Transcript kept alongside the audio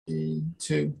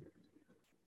Two.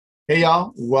 Hey,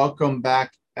 y'all. Welcome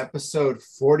back. Episode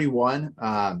 41.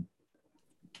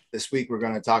 This week, we're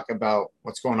going to talk about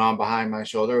what's going on behind my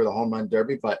shoulder, the home run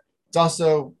derby, but it's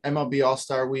also MLB All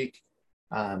Star Week.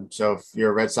 So if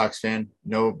you're a Red Sox fan,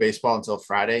 no baseball until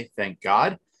Friday, thank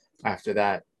God, after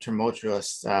that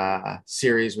tumultuous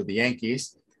series with the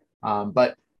Yankees.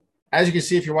 But as you can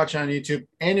see, if you're watching on YouTube,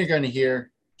 and you're going to hear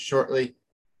shortly,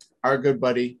 our good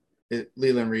buddy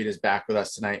Leland Reed is back with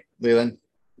us tonight. Leland.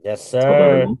 Yes, What's up, sir.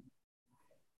 everyone?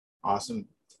 Awesome.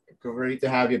 Great to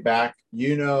have you back.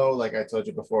 Like I told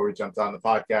you before we jumped on the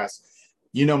podcast,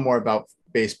 you know more about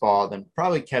baseball than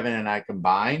probably Kevin and I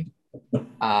combined.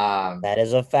 That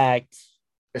is a fact.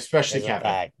 Especially That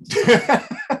Kevin. is a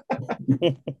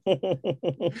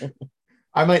fact.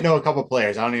 I might know a couple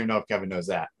players. I don't even know if Kevin knows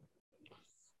that.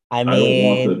 I I don't want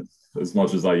mean, it as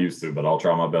much as I used to, but I'll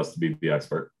try my best to be the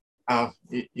expert. Oh,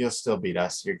 you'll still beat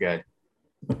us. You're good.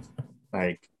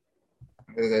 Like,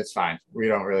 it's fine. We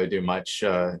don't really do much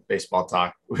baseball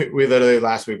talk. We literally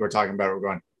last week we're talking about it. We're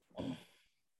going,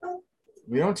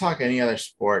 we don't talk any other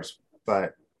sports,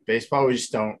 but baseball we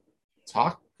just don't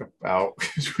talk about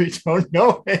because we don't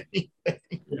know anything.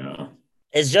 Yeah.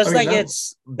 it's just I mean, like that,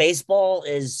 it's baseball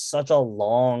is such a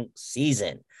long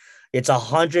season. It's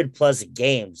 100+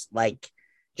 games. Like,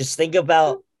 just think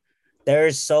about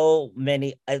there's so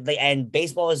many, and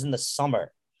baseball is in the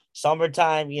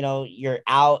summertime. You're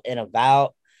out and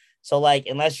about. So like,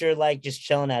 unless you're like just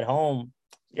chilling at home,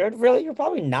 you're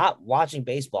probably not watching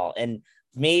baseball. And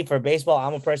me for baseball,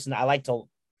 I'm a person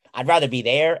I'd rather be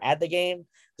there at the game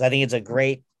because I think it's a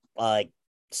great like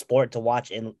sport to watch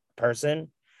in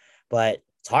person. But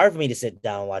it's hard for me to sit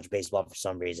down and watch baseball for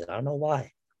some reason. I don't know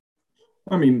why.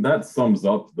 I mean, that sums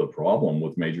up the problem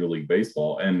with Major League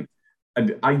Baseball. And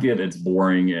I get it's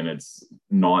boring and it's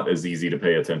not as easy to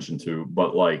pay attention to,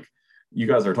 but like you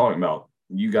guys are talking about,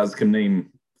 you guys can name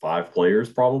five players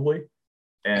probably.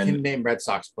 I can And name Red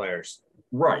Sox players.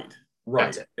 right,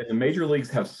 That's right. it. And the major leagues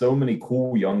have so many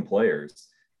cool young players,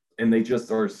 and they just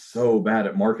are so bad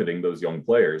at marketing those young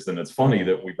players. And it's funny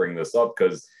that we bring this up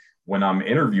because when I'm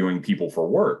interviewing people for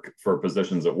work, for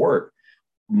positions at work,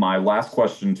 my last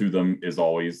question to them is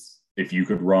always if you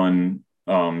could run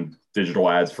digital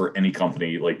ads for any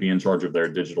company, like be in charge of their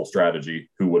digital strategy,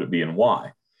 who would it be and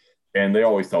why? And they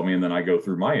always tell me, and then I go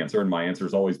through my answer, and my answer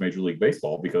is always Major League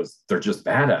Baseball because they're just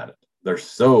bad at it. They're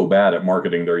so bad at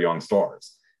marketing their young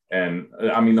stars. And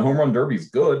I mean, the home run derby is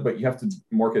good, but you have to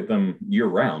market them year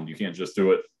round. You can't just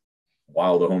do it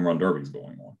while the home run derby is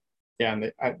going on. Yeah,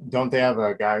 and don't they have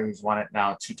a guy who's won it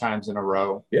now 2 times in a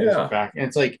row? Yeah. Back, and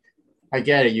it's like I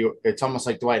get it. It's almost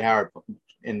like Dwight Howard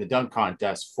in the dunk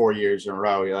contest 4 years in a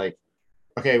row. You're like,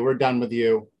 okay, we're done with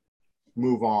you.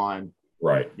 Move on.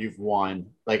 Right. You've won.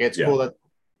 Like it's Yeah. cool that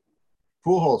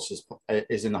Pujols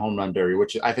is in the home run derby,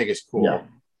 which I think is Yeah. cool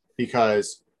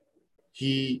because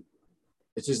he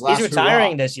it's his He's last hurrah.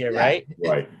 retiring this year, Yeah, right?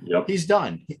 Right. Yep. he's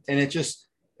done, and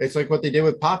it's like what they did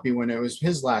with Poppy when it was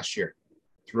his last year.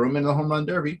 Threw him in the home run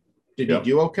derby. Did he Yep.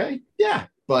 do okay? Yeah,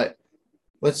 but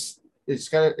let's it's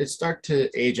start to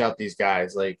age out these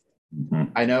guys. Like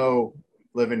Mhm. I know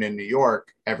living in New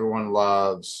York, everyone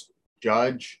loves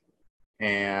Judge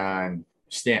and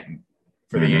Stanton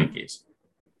for the Mhm. Yankees.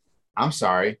 I'm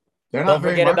sorry, they're not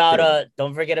very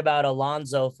Don't forget about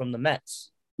Alonso from the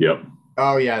Mets. Yep.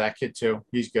 Oh yeah, that kid too.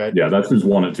 He's good. Yeah. That's who's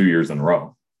won it 2 years in a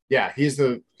row. Yeah, he's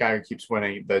the guy who keeps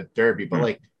winning the Derby. But Mhm.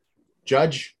 like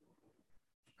Judge,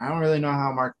 I don't really know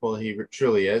how marketable he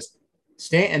truly is.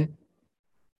 Stanton,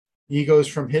 he goes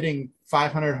from hitting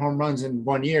 500 home runs in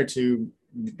 1 year to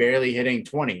barely hitting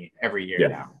 20 every year Yeah.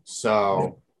 now.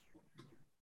 So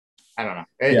I don't know.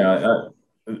 Yeah.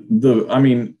 I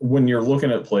mean, when you're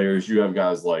looking at players, you have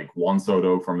guys like Juan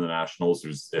Soto from the Nationals,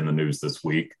 who's in the news this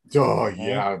week. Oh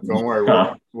yeah, don't worry.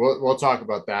 We'll talk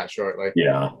about that shortly.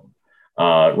 Yeah.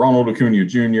 Ronald Acuna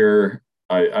Jr.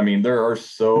 I mean, there are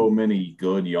so many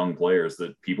good young players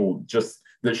that people just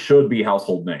that should be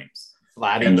household names,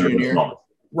 Vladdy and they're just Jr. not.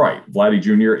 Right, Vladdy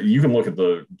Jr. You can look at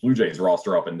the Blue Jays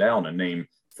roster up and down and name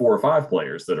 4 or 5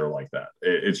 players that are like that.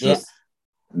 It's Yeah, just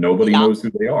nobody yeah, knows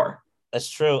who they are. that's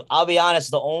true. I'll be honest.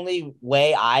 The only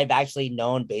way I've actually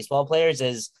known baseball players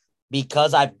is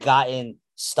because I've gotten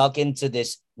stuck into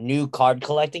this new card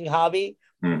collecting hobby.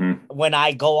 Hmm. When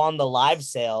I go on the live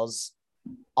sales,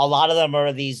 a lot of them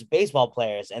are these baseball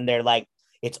players, and they're like,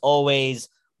 it's always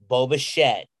Bo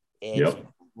Bichette, it's Yep.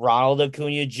 Ronald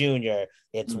Acuna Jr.,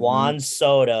 it's Mm-hmm. Juan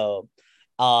Soto,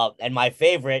 and my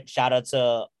favorite, shout out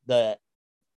to the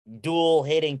dual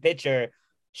hitting pitcher,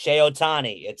 Shea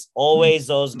Otani. It's always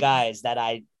those guys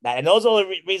and those are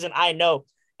the reason I know.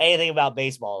 anything about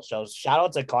baseball. So shout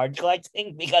out to card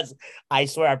collecting because I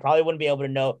swear I probably wouldn't be able to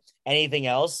know anything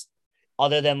else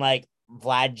other than like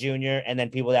Vlad Jr. and then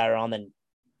people that are on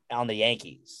the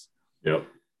Yankees. Yep.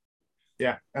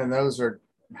 Yeah, and those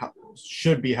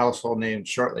should be household names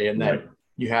shortly. And then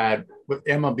you had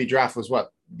MLB draft was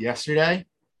what, yesterday?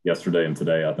 Yesterday and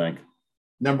today, I think.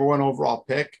 Number 1 overall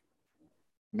pick,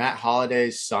 Matt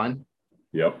Holliday's son.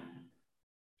 Yep.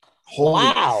 Holy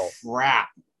crap.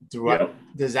 Yep.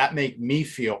 Does that make me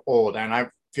feel old? And I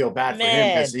feel bad for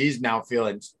him because he's now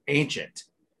feeling ancient.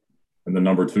 And the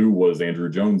number 2 was Andrew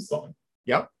Jones' son.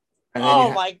 Yep. And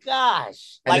then my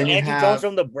gosh. Like Andrew Jones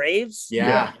from the Braves?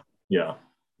 Yeah. Yeah.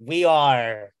 We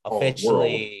are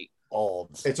officially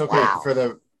old. It's okay.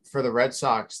 For the Red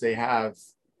Sox, they have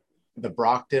the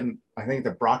Brockton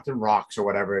Rocks or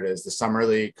whatever it is, the summer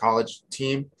league college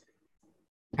team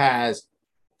has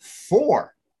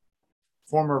 4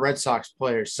 former Red Sox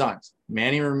players' sons.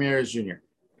 Manny Ramirez Jr.,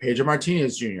 Pedro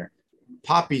Martinez Jr.,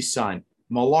 Poppy's son,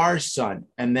 Millar's son,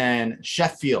 and then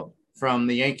Sheffield from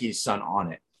the Yankees' son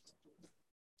on it.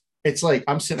 It's like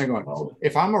I'm sitting there going,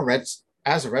 if I'm a Red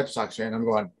Sox fan, I'm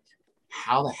going,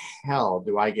 how the hell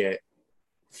do I get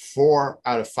 4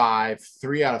 out of 5,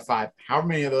 3 out of 5? How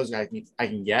many of those guys I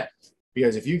can get?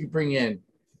 Because if you could bring in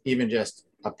even just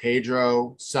a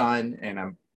Pedro son and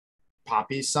a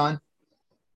Poppy's son,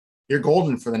 you're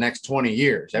golden for the next 20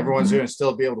 years. Everyone's going to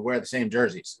still be able to wear the same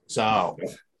jerseys. So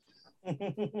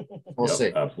we'll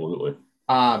see. Absolutely.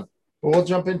 But we'll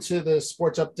jump into the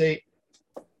sports update.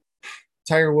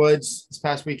 Tiger Woods this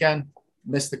past weekend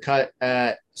missed the cut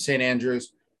at St.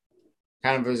 Andrews.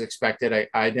 Kind of as expected.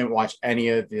 I didn't watch any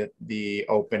of the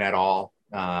Open at all.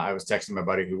 I was texting my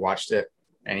buddy who watched it,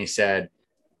 and he said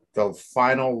the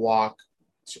final walk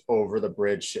over the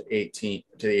bridge to the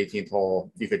 18th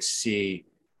hole, you could see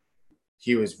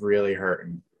he was really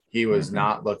hurting. He was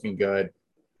not looking good.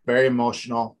 Very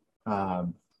emotional.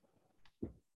 Do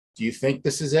you think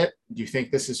this is it? Do you think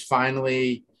this is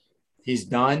finally he's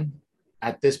done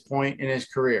at this point in his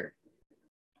career?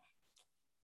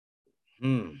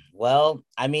 Well,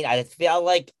 I mean, I feel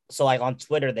like on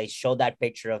Twitter they showed that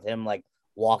picture of him like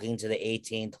walking to the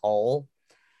 18th hole,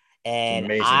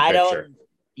 and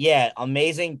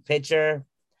amazing picture,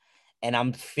 and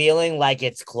I'm feeling like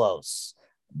it's close.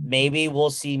 Maybe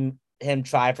we'll see him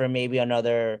try for maybe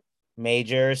another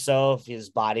major or so if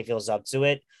his body feels up to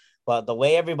it. But the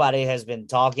way everybody has been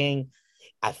talking,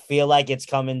 I feel like it's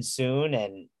coming soon,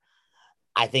 and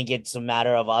I think it's a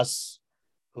matter of us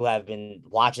who have been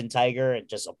watching Tiger and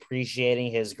just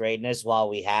appreciating his greatness while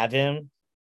we have him,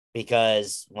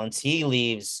 because once he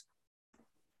leaves,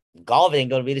 golf ain't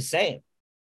going to be the same.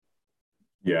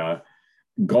 Yeah.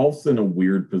 Golf's in a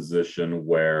weird position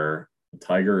where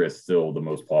Tiger is still the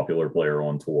most popular player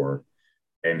on tour,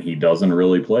 and he doesn't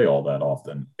really play all that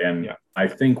often. And I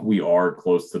think we are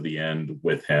close to the end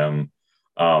with him.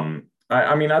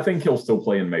 I mean, I think he'll still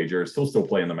play in majors. He'll still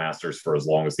play in the Masters for as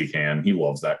long as he can. He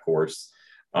loves that course.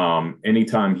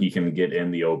 Anytime he can get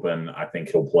in the Open, I think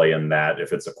he'll play in that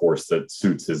if it's a course that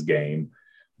suits his game.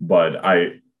 But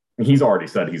he's already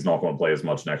said he's not going to play as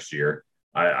much next year.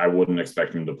 I wouldn't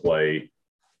expect him to play.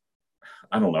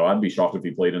 I don't know. I'd be shocked if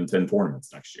he played in 10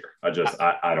 tournaments next year.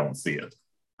 I don't see it.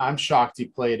 I'm shocked he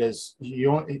played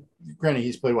granted,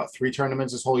 he's played 3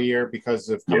 tournaments this whole year because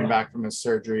of coming back from his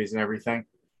surgeries and everything.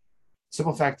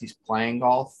 Simple fact, he's playing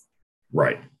golf.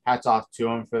 Right. Hats off to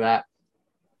him for that.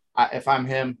 If I'm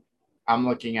him, I'm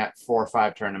looking at 4 or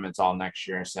 5 tournaments all next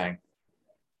year and saying,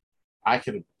 I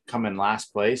could come in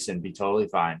last place and be totally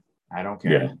fine. I don't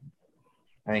care. Yeah.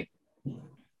 I think.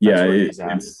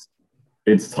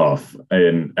 It's tough.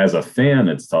 And as a fan,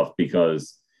 it's tough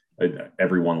because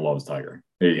everyone loves Tiger.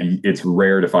 It's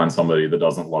rare to find somebody that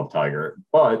doesn't love Tiger.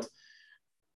 But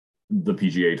the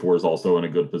PGA Tour is also in a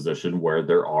good position where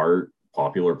there are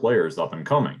popular players up and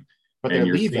coming. But they're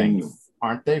leaving,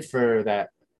 aren't they, for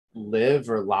that live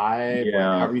or live, or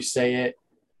however you say it?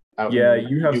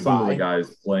 You have some of the guys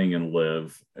playing in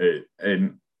live.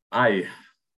 And I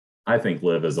think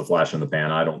live is a flash in the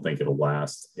pan. I don't think it'll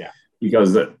last. Yeah.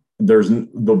 Because there's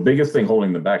the biggest thing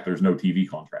holding them back, there's no TV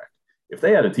contract. If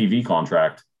they had a TV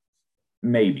contract,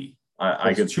 maybe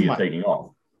I could see it taking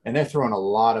off. And they're throwing a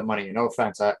lot of money. No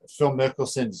offense. Phil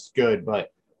Mickelson's good, but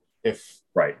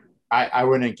I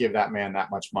wouldn't give that man that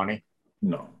much money.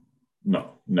 No,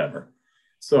 never.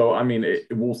 So, I mean,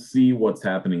 we'll see what's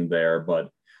happening there, but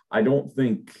I don't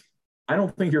think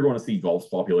you're going to see golf's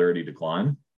popularity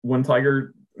decline when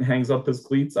Tiger hangs up his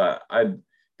cleats.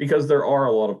 Because there are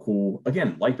a lot of cool,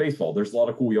 again, like baseball, there's a lot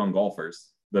of cool young golfers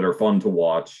that are fun to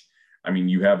watch. I mean,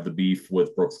 you have the beef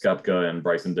with Brooks Koepka and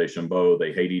Bryson DeChambeau.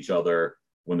 They hate each other.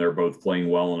 when they're both playing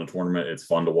well in a tournament. It's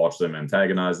fun to watch them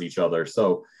antagonize each other.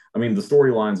 So, I mean, the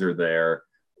storylines are there.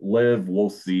 Liv, we'll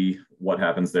see what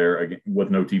happens there. Again,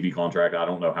 with no TV contract, I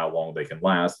don't know how long they can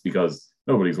last because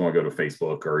nobody's going to go to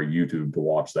Facebook or YouTube to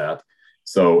watch that.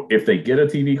 So if they get a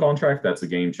TV contract, that's a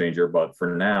game changer. But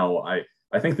for now,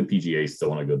 I think the PGA is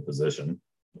still in a good position.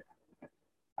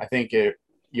 I think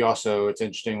it's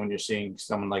interesting when you're seeing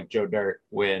someone like Joe Dirt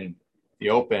win the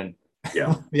Open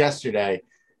yesterday,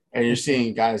 and you're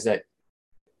seeing guys that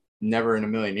never in a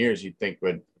million years you'd think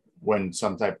would win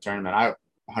some type of tournament. I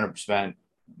 100%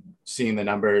 seeing the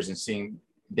numbers and seeing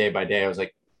day by day, I was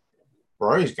like,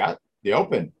 Rory's got the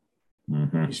Open.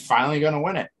 Mm-hmm. He's finally going to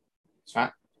win it.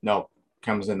 No,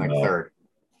 comes in third.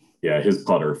 Yeah, his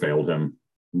putter failed him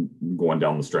going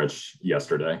down the stretch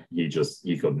yesterday. He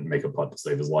couldn't make a putt to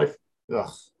save his life.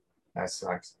 Ugh, that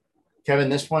sucks. Kevin,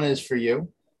 this one is for you.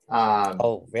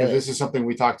 Oh, really? This is something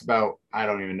we talked about, I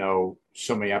don't even know,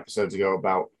 so many episodes ago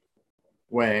about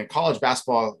when college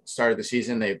basketball started the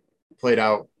season, they played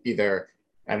out either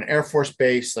at an Air Force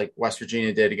base like West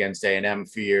Virginia did against A&M a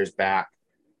few years back,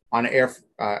 on an air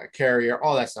carrier,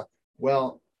 all that stuff.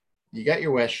 Well, you got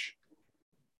your wish.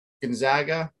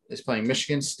 Gonzaga is playing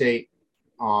Michigan State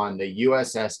on the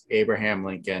USS Abraham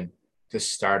Lincoln to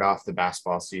start off the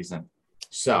basketball season.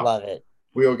 So love it.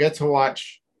 We will get to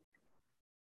watch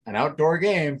an outdoor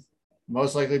game,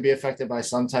 most likely be affected by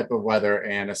some type of weather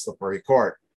and a slippery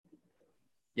court.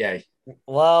 Yay.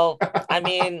 Well, I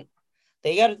mean,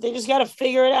 they just got to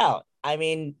figure it out. I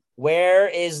mean, where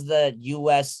is the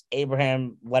U.S.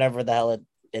 Abraham, whatever the hell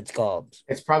it's called?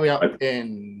 It's probably out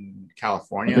in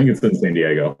California. I think it's in San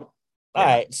Diego. All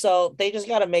right. So they just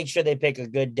got to make sure they pick a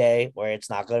good day where it's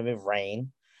not going to be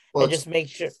rain. Well, and just make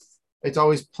sure. It's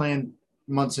always planned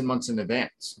months and months in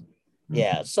advance.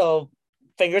 Yeah. So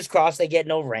fingers crossed they get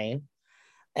no rain.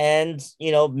 And,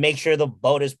 make sure the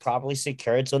boat is properly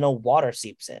secured so no water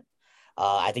seeps in.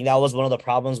 I think that was one of the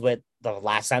problems with the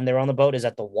last time they were on the boat is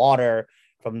that the water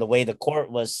from the way the court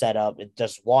was set up, it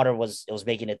was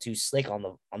making it too slick on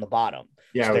the bottom.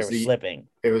 Yeah, so they were slipping.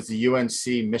 It was the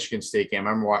UNC Michigan State game. I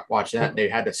remember watching that. They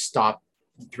had to stop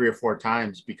 3 or 4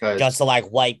 times because just to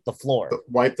wipe the floor.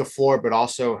 But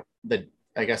also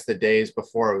I guess the days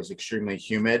before it was extremely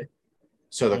humid.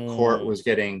 So the court was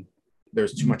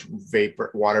there's too much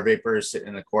water vapor sitting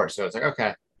in the court. So it's like,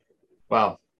 okay,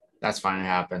 well, that's fine. It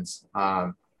happens.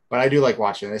 But I do like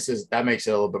watching. That makes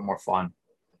it a little bit more fun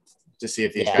to see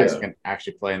if these guys can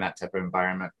actually play in that type of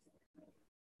environment.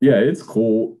 Yeah, it's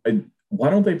cool. Why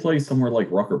don't they play somewhere like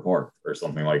Rucker Park or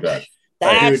something like that?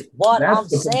 That's what I'm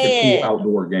saying. Cool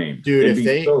outdoor game, dude. It'd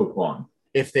be so fun.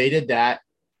 If they did that,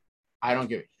 I don't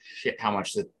give a shit how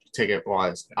much the ticket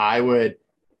was. I would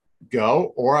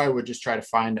go, or I would just try to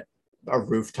find a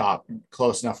rooftop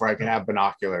close enough where I could have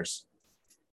binoculars.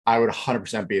 I would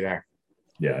 100% be there.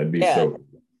 Yeah, it'd be so cool.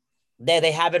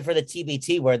 They have it for the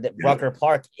TBT where the Rucker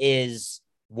Park is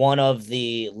one of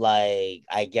the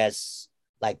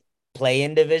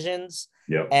play-in divisions.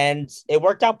 Yeah. And it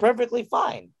worked out perfectly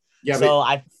fine. Yeah. So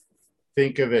I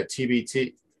think of it,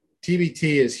 TBT.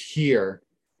 TBT is here.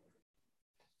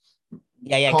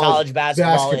 Yeah. College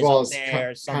basketball is up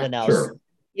there, something else. Sure.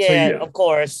 Yeah, of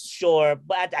course, sure.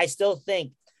 But I still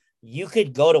think you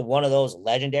could go to one of those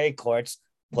legendary courts,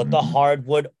 put the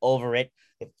hardwood over it.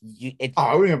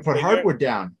 I wouldn't even put hardwood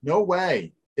down. No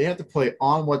way. They have to play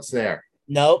on what's there.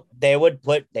 No, they would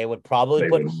probably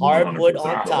put hardwood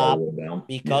on top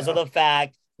because of the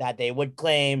fact that they would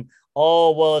claim,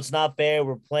 oh, well, it's not fair.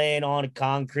 We're playing on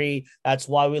concrete. That's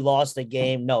why we lost the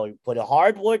game. No, you put a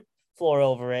hardwood floor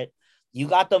over it. You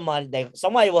got the money.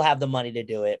 Somebody will have the money to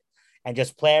do it. And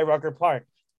just play at Rucker Park.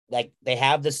 Like they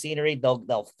have the scenery,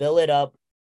 they'll fill it up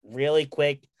really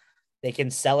quick. They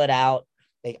can sell it out.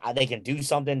 They can do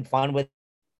something fun with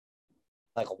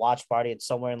like a watch party and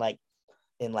somewhere in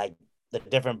the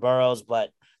different boroughs.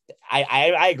 But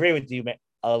I agree with you,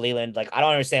 Leland. Like I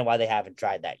don't understand why they haven't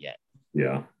tried that yet.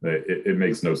 Yeah, it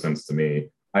makes no sense to me.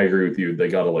 I agree with you. They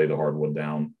got to lay the hardwood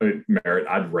down. Merritt,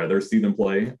 I'd rather see them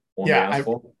play on the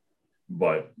asphalt,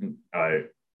 but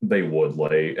they would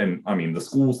lay. And I mean, the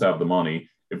schools have the money.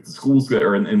 If the schools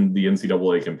are in the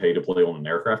NCAA can pay to play on an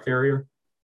aircraft carrier,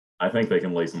 I think they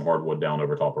can lay some hardwood down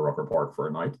over top of Rucker Park for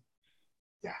a night.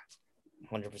 Yeah.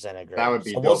 100% agree. That would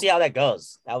be We'll see how that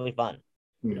goes. That would be fun.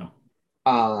 Yeah.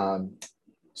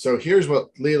 So here's what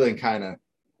Leland kind of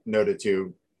noted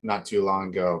to not too long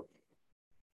ago.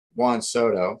 Juan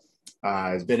Soto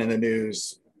has been in the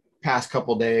news past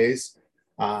couple days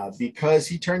because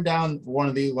he turned down one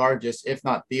of the largest, if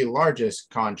not the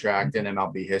largest contract in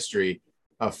MLB history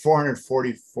of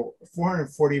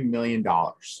 $440 million.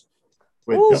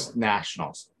 with Ooh. the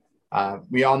Nationals.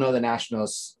 We all know the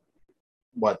Nationals.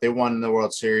 They won the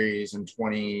World Series in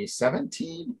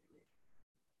 2017.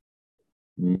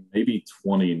 Maybe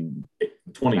 2019,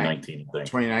 I think.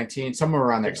 2019, somewhere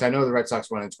around there. Because I know the Red Sox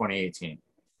won in 2018.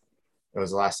 It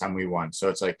was the last time we won. So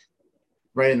it's like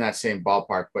right in that same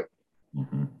ballpark. But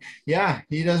yeah,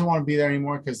 he doesn't want to be there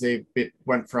anymore because they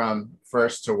went from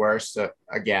first to worst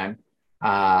again.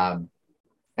 And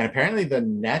apparently the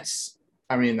Mets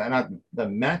and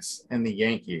the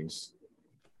Yankees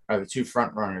are the two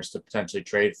front runners to potentially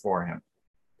trade for him.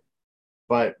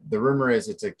 But the rumor is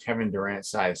it's a Kevin Durant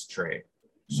sized trade.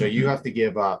 So you have to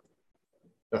give up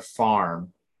the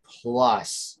farm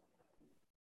plus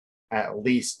at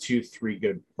least 2-3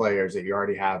 good players that you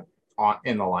already have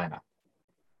in the lineup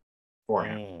for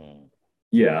him.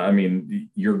 Yeah, I mean,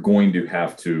 you're going to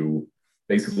have to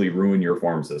basically ruin your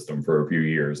farm system for a few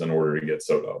years in order to get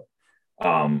Soto.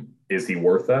 Is he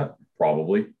worth that?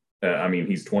 Probably. I mean,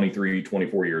 he's 23,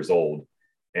 24 years old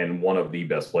and one of the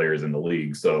best players in the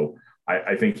league. So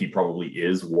I think he probably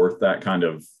is worth that kind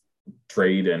of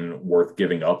trade and worth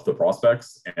giving up the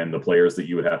prospects and the players that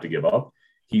you would have to give up.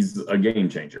 He's a game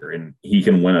changer and he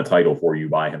can win a title for you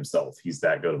by himself. He's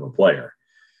that good of a player.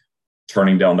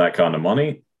 Turning down that kind of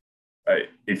money,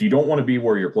 if you don't want to be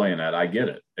where you're playing at, I get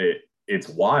it. It's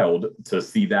wild to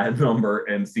see that number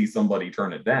and see somebody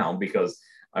turn it down because,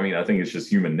 I mean, I think it's just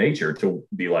human nature to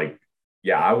be like,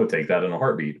 yeah, I would take that in a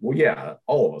heartbeat. Well, yeah,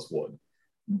 all of us would.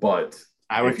 But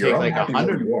I would take like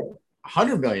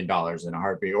 $100 million in a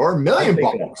heartbeat or $1 million.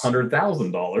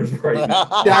 $100,000 right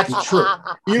now. That's true.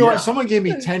 You know what? Somebone gave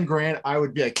me 10 grand. I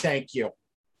would be like, thank you.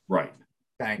 Right.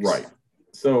 Thanks. Right.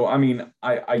 So, I mean,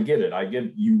 I get it. I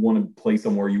get you want to play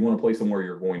somewhere. You want to play somewhere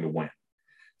you're going to win.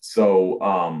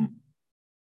 So,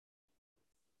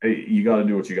 you got to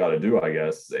do what you got to do, I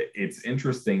guess. It's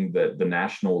interesting that the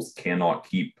Nationals cannot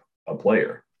keep a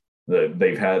player.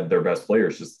 They've had their best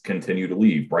players just continue to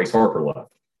leave. Bryce Harper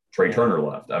left. Trey Turner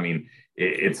left. I mean,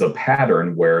 it's a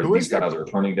pattern where these guys are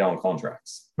turning down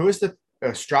contracts. Who is the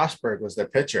Strasburg was the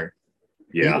pitcher?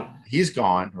 Yeah. He's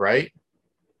gone, right?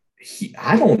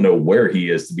 I don't know where he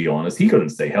is, to be honest. He couldn't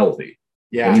stay healthy.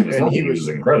 Yeah. When he was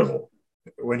incredible.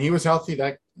 When he was healthy,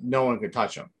 that no one could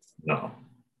touch him. No.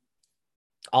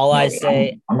 I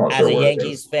say as a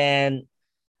Yankees fan,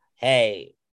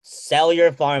 hey, sell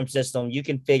your farm system. You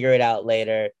can figure it out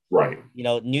later. Right. You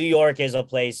know, New York is a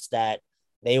place that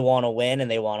they want to win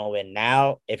and they want to win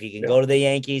now. If you can go to the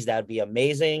Yankees, that would be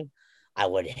amazing. I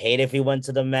would hate if he went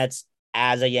to the Mets.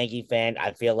 As a Yankee fan,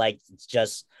 I feel like it's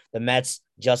just the Mets,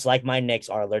 just like my Knicks,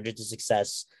 are allergic to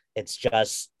success. It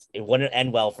wouldn't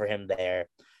end well for him there.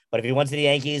 But if he went to the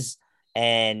Yankees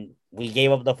and we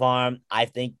gave up the farm, I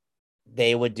think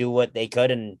they would do what they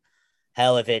could. And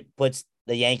hell, if it puts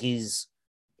the Yankees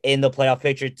in the playoff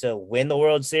picture to win the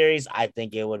World Series, I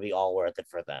think it would be all worth it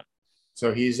for them.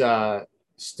 So he's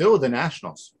still with the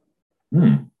Nationals.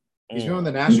 He's been with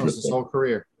the Nationals his whole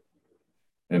career.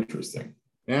 Interesting.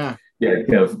 Yeah. Yeah,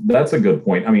 Kev, that's a good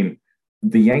point. I mean,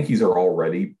 the Yankees are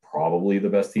already probably the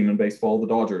best team in baseball. The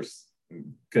Dodgers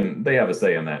they have a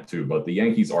say in that too, but the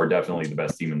Yankees are definitely the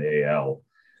best team in the AL.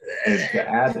 And to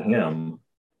add him,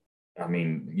 I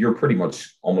mean, you're pretty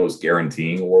much almost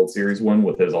guaranteeing a World Series win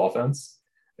with his offense.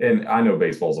 And I know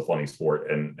baseball is a funny sport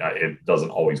and it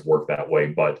doesn't always work that way,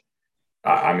 but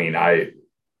I mean,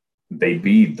 they'd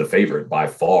be the favorite by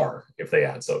far if they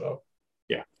had Soto.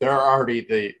 Yeah, they're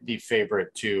already the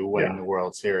favorite to win the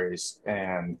World Series.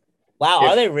 And wow,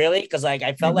 are they really? Because like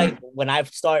I felt like when I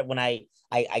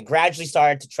gradually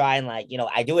started to try and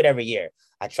I do it every year.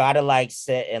 I try to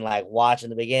sit and watch in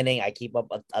the beginning. I keep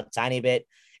up a tiny bit,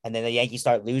 and then the Yankees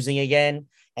start losing again,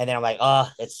 and then I'm like, oh,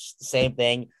 it's the same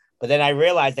thing. But then I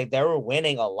realized they were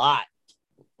winning a lot,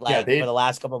 for the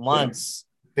last couple of months.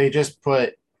 They just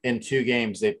put in 2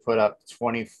 games. They put up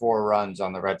 24 runs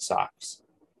on the Red Sox.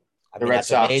 The Red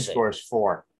Sox scores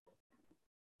 4.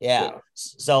 Yeah.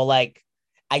 So I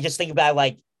just think about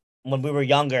when we were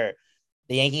younger,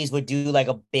 the Yankees would do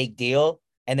a big deal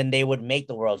and then they would make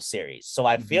the World Series. So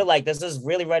I feel like this is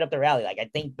really right up their alley. I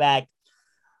think back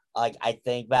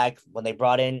when they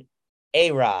brought in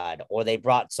A-Rod, or they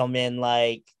brought some in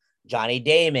like Johnny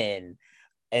Damon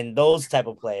and those type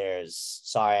of players.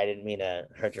 Sorry, I didn't mean to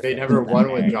hurt your feelings. They never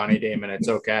won with Johnny Damon. It's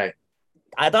okay.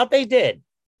 I thought they did.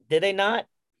 Did they not?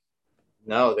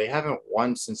 No, they haven't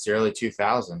won since the early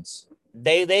 2000s.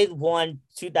 They won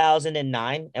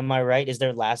 2009. Am I right? Is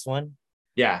their last one?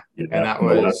 Yeah. And that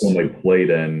was that's when they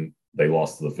played and they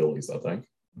lost to the Phillies, I think.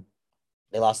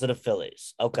 They lost to the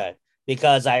Phillies. Okay.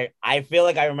 Because I feel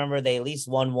like I remember they at least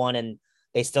won one and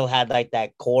they still had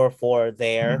that core 4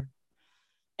 there.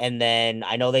 And then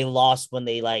I know they lost when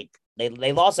they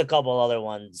lost a couple other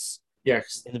ones Yeah,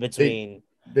 in the between.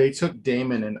 they took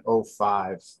Damon in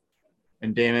 05,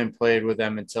 and Damon played with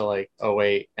them until like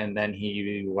 08, and then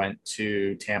he went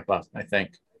to Tampa, I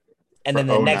think. And for then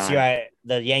the next 09. year,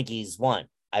 the Yankees won.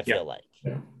 I feel like.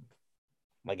 Yeah.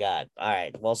 My God. All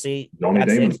right. We'll see. Johnny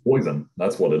Damon's poison.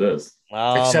 That's what it is.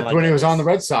 Oh, Except when he was on the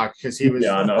Red Sox, because he was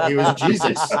I know. he was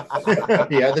Jesus.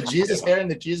 He had the Jesus hair and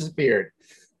the Jesus beard.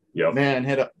 Yep. Man,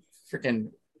 hit a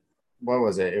freaking, what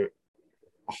was it?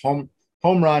 A home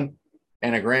run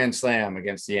and a grand slam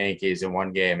against the Yankees in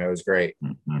one game. It was great.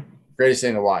 Mm-hmm. Greatest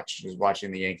thing to watch is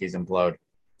watching the Yankees implode.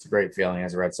 It's a great feeling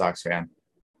as a Red Sox fan.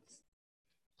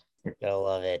 I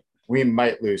love it. We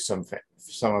might lose some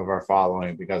of our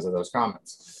following because of those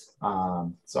comments.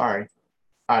 Sorry.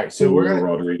 All right, so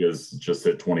Rodriguez just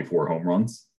hit 24 home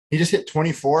runs. He just hit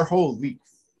 24. Holy.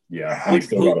 Yeah, we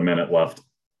still got a minute left.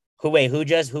 Who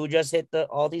just hit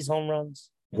all these home runs?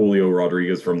 Julio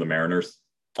Rodriguez from the Mariners.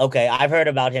 Okay, I've heard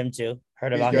about him too.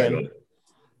 Heard about him.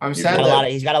 I'm sad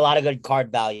he's got a lot of good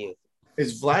card value.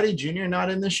 Is Vladdy Jr.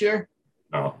 not in this year?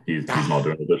 No, he's not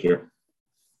doing it this year.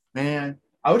 Man,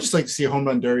 I would just like to see a home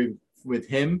run derby with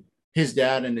him, his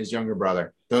dad, and his younger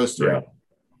brother. Those three. Yeah.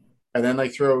 And then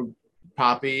like throw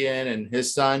Poppy in and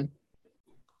his son.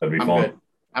 That'd be fun. Good.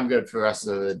 I'm good for the rest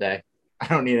of the day. I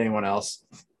don't need anyone else.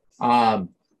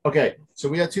 Okay, so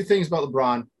we got two things about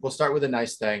LeBron. We'll start with a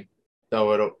nice thing,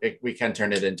 though we can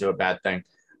turn it into a bad thing.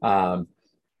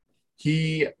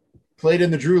 He played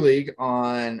in the Drew League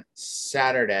on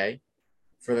Saturday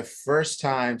for the first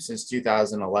time since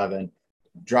 2011,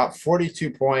 dropped 42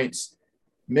 points,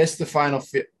 missed the final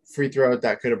free throw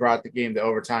that could have brought the game to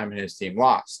overtime, and his team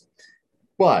lost.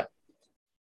 But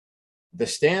the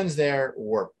stands there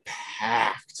were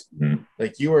packed. Mm-hmm.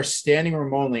 Like you were standing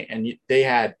room only, and they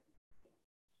had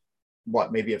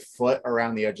maybe a foot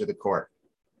around the edge of the court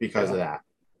because of that.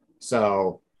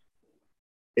 So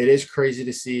it is crazy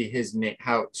to see his name,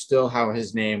 how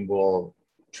his name will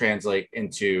translate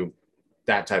into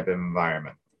that type of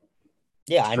environment.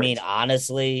 Yeah, I mean,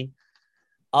 honestly,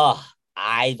 I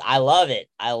love it.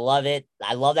 I love it.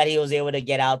 I love that he was able to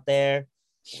get out there.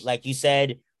 Like you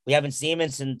said, we haven't seen him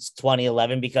since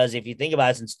 2011 because if you think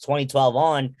about it, since 2012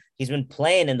 on, he's been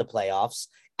playing in the playoffs.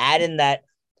 Add in that,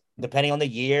 depending on the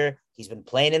year, he's been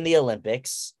playing in the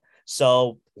Olympics.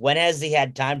 So when has he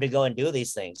had time to go and do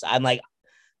these things? I'm like,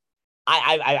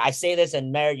 I say this,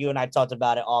 and Merritt, you and I talked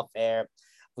about it off air.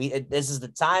 This is the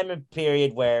time and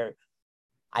period where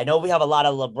I know we have a lot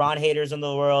of LeBron haters in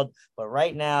the world, but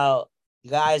right now, you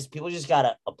guys, people just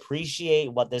gotta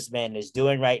appreciate what this man is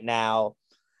doing right now,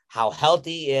 how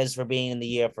healthy he is for being in the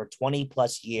year for 20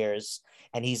 plus years,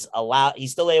 and he's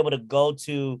still able to go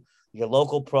to your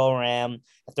local program,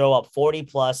 throw up 40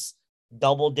 plus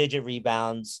double-digit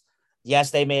rebounds.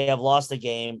 Yes, they may have lost the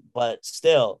game, but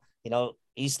still,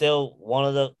 he's still one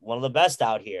of the best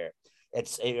out here.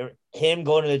 Him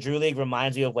going to the Drew League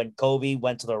reminds me of when Kobe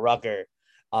went to the Rucker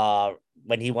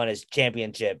when he won his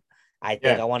championship. I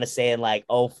think I want to say in like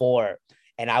 04.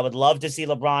 And I would love to see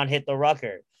LeBron hit the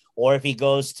Rucker, or if he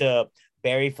goes to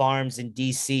Berry Farms in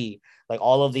DC, like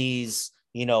all of these,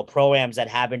 programs that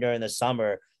happen during the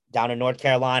summer down in North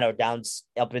Carolina or down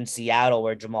up in Seattle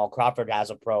where Jamal Crawford has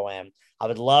a pro-am. I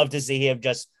would love to see him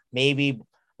just maybe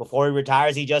before he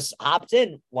retires, he just hopped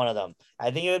in one of them.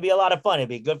 I think it would be a lot of fun. It'd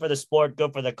be good for the sport,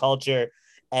 good for the culture.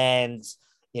 And,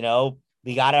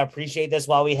 we got to appreciate this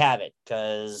while we have it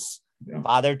because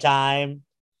Father Time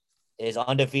is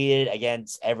undefeated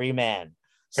against every man.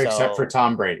 Except for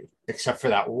Tom Brady. Except for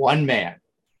that one man.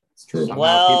 It's true.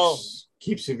 Somehow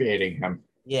keeps evading him.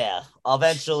 Yeah.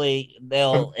 Eventually,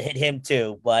 they'll hit him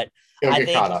too. But He'll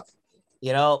get caught up.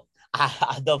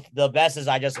 The best is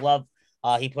I just love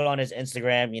he put on his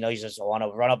Instagram, he just want to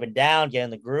run up and down, get in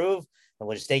the groove, and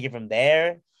we'll just take it from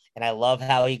there. And I love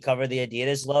how he covered the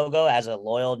Adidas logo as a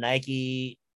loyal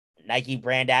Nike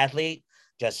brand athlete,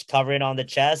 just covering on the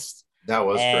chest. That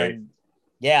was great.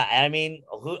 Yeah, I mean,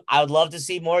 I would love to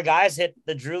see more guys hit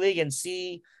the Drew League and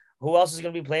see who else is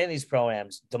going to be playing these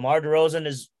pro-ams. DeMar DeRozan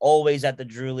is always at the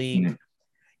Drew League.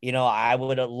 Mm-hmm. I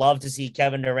would love to see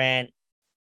Kevin Durant,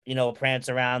 prance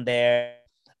around there.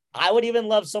 I would even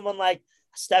love someone like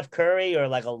Steph Curry or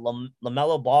like a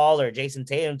LaMelo Ball or Jason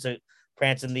Tatum to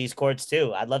prance in these courts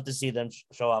too. I'd love to see them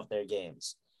show off their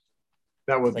games.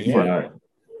 That would be fun. Yeah,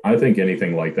 I think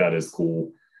anything like that is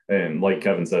cool. And like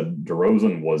Kevin said,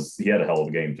 DeRozan he had a hell of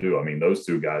a game too. I mean, those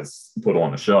two guys put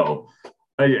on a show.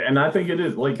 And I think it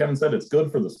is, like Kevin said, it's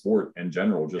good for the sport in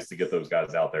general just to get those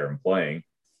guys out there and playing.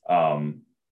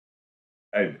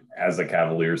 as a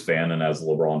Cavaliers fan and as a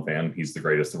LeBron fan, he's the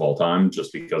greatest of all time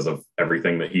just because of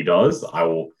everything that he does. I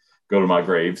will go to my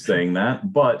grave saying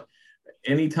that. But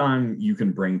anytime you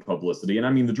can bring publicity, and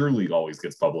I mean, the Drew League always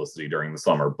gets publicity during the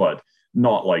summer, but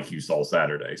not like you saw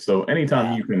Saturday. So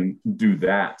anytime you can do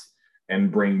that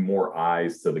and bring more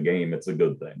eyes to the game, it's a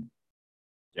good thing.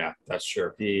 Yeah, that's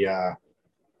true. He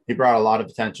brought a lot of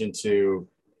attention to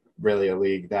really a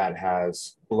league that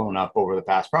has blown up over the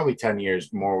past probably 10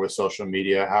 years more with social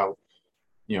media, how,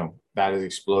 that has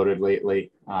exploded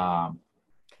lately. But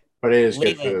it is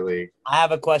good for the league. I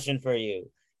have a question for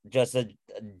you. Just a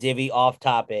divvy off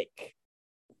topic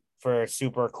for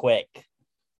super quick.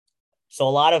 So a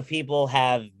lot of people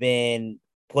have been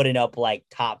putting up like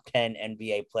top 10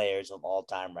 NBA players of all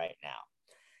time right now.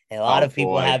 And a lot of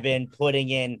people have been putting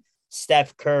in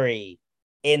Steph Curry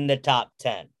in the top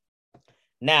 10.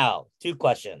 Now, 2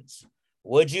 questions.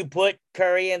 Would you put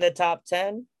Curry in the top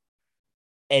 10?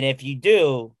 And if you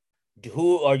do,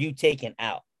 who are you taking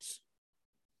out?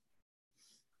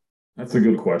 That's a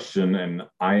good question. And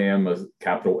I am a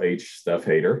capital H Steph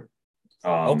hater.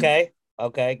 Okay.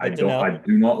 Good to know. I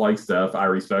do not like Steph. I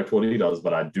respect what he does,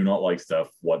 but I do not like Steph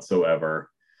whatsoever.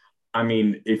 I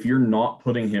mean, if you're not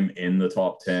putting him in the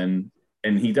top 10,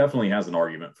 and he definitely has an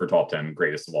argument for top 10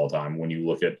 greatest of all time. When you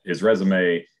look at his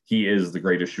resume, he is the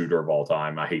greatest shooter of all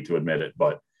time. I hate to admit it,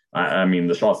 but I mean,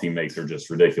 the shots he makes are just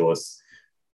ridiculous.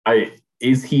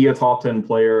 Is he a top 10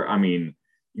 player? I mean,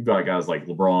 you've got guys like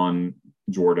LeBron,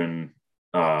 Jordan,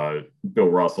 Bill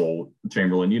Russell,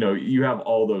 Chamberlain. You have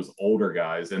all those older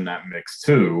guys in that mix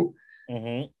too.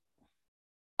 Mm-hmm.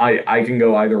 I can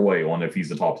go either way on if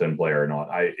he's a top 10 player or not.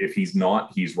 If he's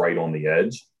not, he's right on the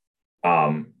edge.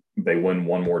 They win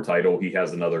one more title. He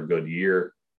has another good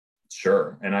year.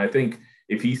 Sure. And I think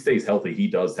if he stays healthy, he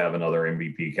does have another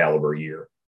MVP caliber year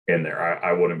in there.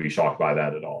 I wouldn't be shocked by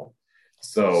that at all.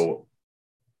 So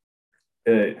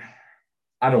I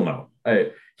don't know.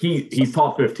 He's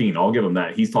top 15. I'll give him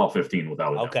that. He's top 15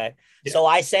 without a doubt. Okay. Yeah. So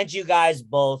I sent you guys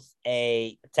both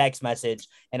a text message,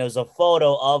 and it was a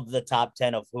photo of the top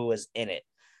 10 of who was in it.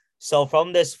 So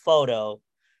from this photo,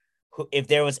 if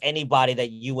there was anybody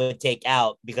that you would take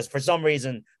out, because for some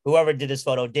reason, whoever did this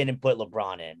photo didn't put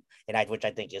LeBron in, which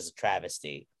I think is a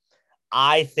travesty.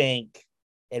 I think,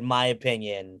 in my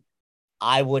opinion,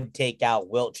 I would take out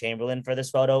Wilt Chamberlain for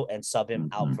this photo and sub him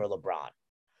out for LeBron.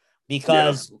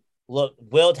 Because, look,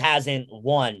 Wilt hasn't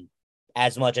won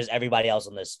as much as everybody else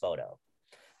in this photo.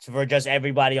 So for just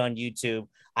everybody on YouTube,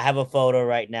 I have a photo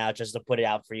right now just to put it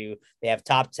out for you. They have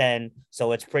top 10.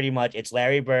 So it's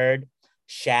Larry Bird,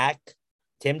 Shaq,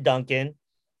 Tim Duncan,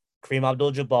 Kareem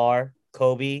Abdul-Jabbar,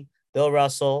 Kobe, Bill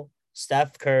Russell,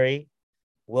 Steph Curry,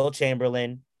 Wilt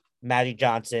Chamberlain, Magic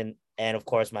Johnson, and of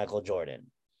course, Michael Jordan.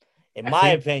 In my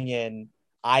opinion,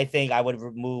 I think I would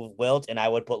remove Wilt and I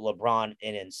would put LeBron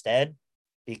in instead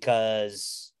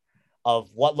because of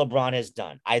what LeBron has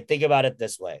done. I think about it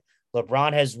this way.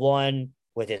 LeBron has won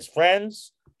with his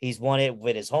friends. He's won it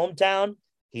with his hometown.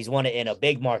 He's won it in a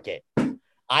big market.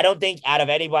 I don't think out of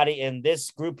anybody in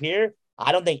this group here,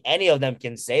 I don't think any of them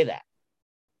can say that.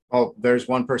 Oh, there's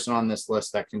one person on this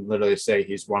list that can literally say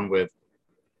he's won with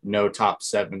no top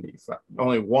 75,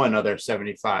 only one other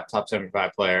top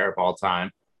 75 player of all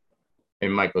time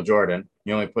in Michael Jordan.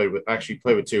 He only played with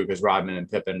 2 because Rodman and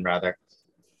Pippen rather.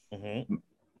 Mm-hmm.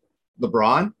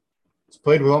 LeBron has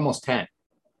played with almost 10.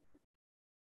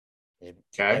 Okay.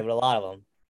 Played with a lot of them.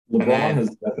 LeBron has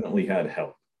definitely had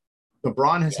help.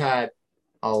 LeBron has had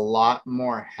a lot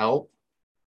more help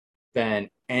than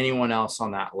anyone else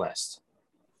on that list.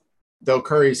 Though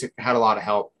Curry's had a lot of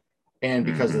help, and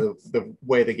because of the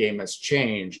way the game has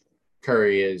changed,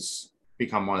 Curry has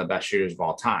become one of the best shooters of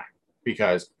all time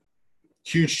because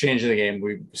huge change in the game.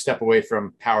 We step away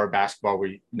from power basketball.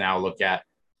 We now look at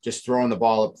just throwing the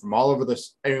ball up from all over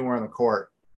anywhere on the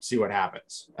court, see what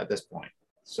happens at this point.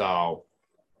 So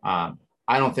I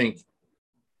don't think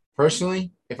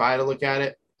personally, if I had to look at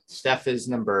it, Steph is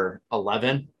number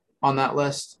 11 on that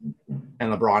list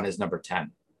and LeBron is number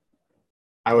 10.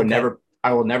 I will never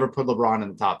put LeBron in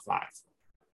the top 5.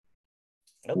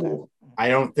 Okay. I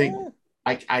don't think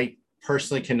I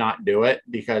personally cannot do it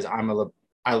because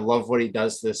I love what he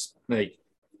does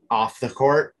off the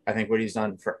court. I think what he's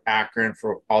done for Akron,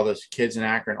 for all those kids in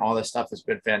Akron, all this stuff has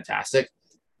been fantastic.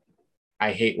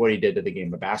 I hate what he did to the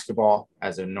game of basketball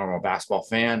as a normal basketball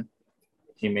fan.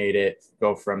 He made it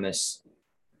go from this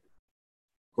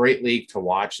great league to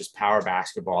watch, this power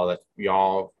basketball that we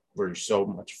all were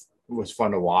was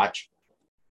fun to watch,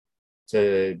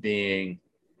 to being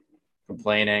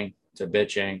complaining, to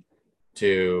bitching,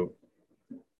 to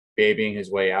babying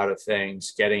his way out of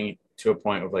things, getting to a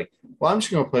point of like, well, I'm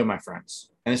just going to play with my friends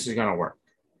and this is going to work.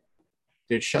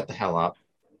 Dude, shut the hell up.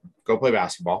 Go play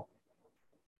basketball.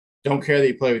 Don't care that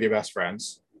you play with your best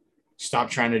friends. Stop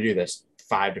trying to do this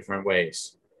 5 different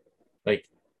ways. Like,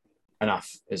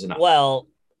 enough is enough. Well,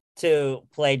 to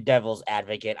play devil's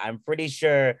advocate, I'm pretty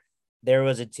sure there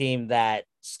was a team that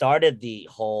started the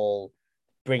whole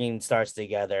bringing stars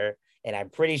together, and I'm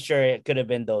pretty sure it could have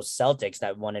been those Celtics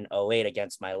that won in 08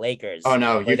 against my Lakers. Oh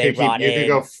no, you could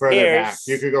go further back.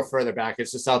 You could go further back.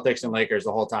 It's the Celtics and Lakers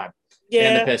the whole time. Yeah.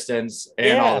 And the Pistons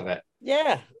and all of it.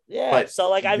 Yeah. Yeah. But so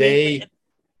like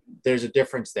there's a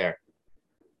difference there.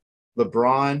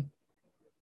 LeBron,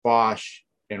 Bosh,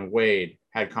 and Wade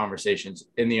had conversations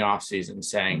in the offseason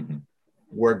saying,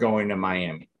 we're going to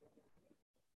Miami.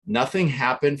 Nothing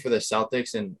happened for the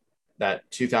Celtics in that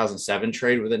 2007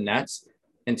 trade with the Nets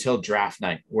until draft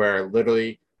night, where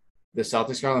literally the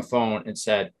Celtics got on the phone and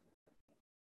said,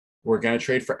 we're going to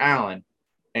trade for Allen.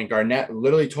 And Garnett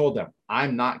literally told them,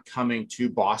 I'm not coming to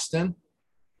Boston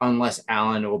unless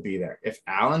Allen will be there. If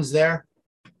Allen's there,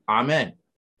 I'm in.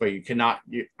 But you cannot,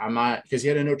 I'm not, because he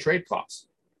had a no trade clause.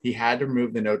 He had to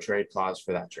remove the no trade clause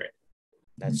for that trade.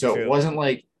 That's so true. It wasn't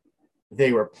like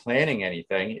they were planning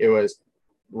anything. It was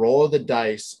roll of the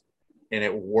dice, and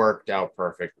it worked out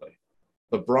perfectly.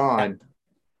 LeBron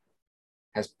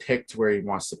has picked where he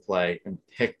wants to play and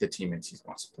picked the teammates he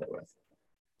wants to play with.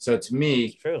 So to me,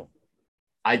 it's true.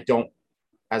 I don't,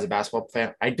 as a basketball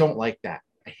fan, I don't like that.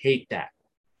 I hate that.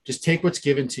 Just take what's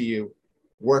given to you,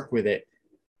 work with it,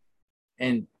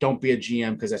 and don't be a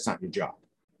GM because that's not your job.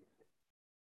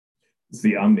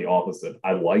 See, I'm the opposite.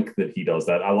 I like that he does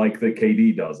that. I like that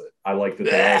KD does it. I like that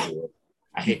they all do it.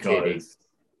 I hate KD.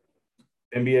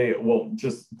 NBA, well,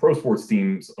 just pro sports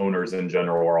teams, owners in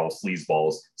general are all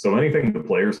sleazeballs. So anything the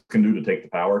players can do to take the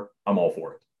power, I'm all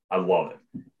for it. I love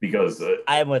it because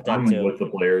I'm with the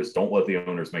players. Don't let the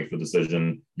owners make the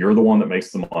decision. You're the one that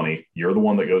makes the money. You're the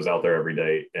one that goes out there every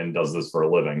day and does this for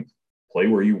a living. Play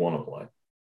where you want to play.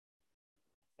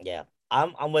 Yeah,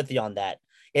 I'm with you on that.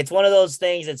 It's one of those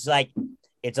things. It's like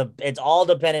it's all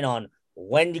dependent on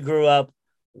when you grew up,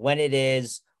 when it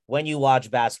is, when you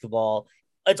watch basketball.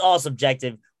 It's all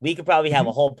subjective. We could probably have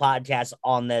a whole podcast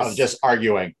on this of just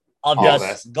arguing, of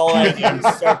just going in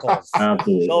circles.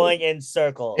 Absolutely. Going in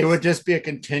circles. It would just be a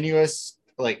continuous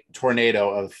like tornado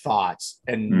of thoughts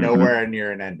and nowhere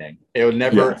near an ending. It would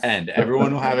never end.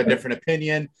 Everyone will have a different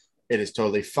opinion. It is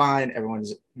totally fine.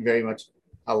 Everyone's very much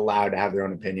allowed to have their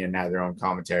own opinion, have their own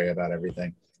commentary about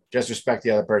everything. Just respect the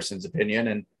other person's opinion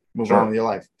and move on with your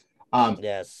life.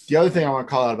 Yes. The other thing I want to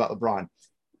call out about LeBron,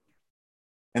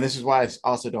 and this is why I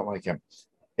also don't like him,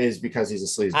 is because he's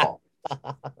a sleazeball.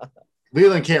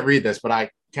 Leland can't read this,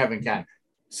 but Kevin can.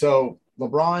 So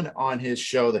LeBron on his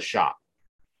show, The Shop,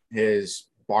 his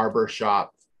barber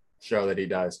shop show that he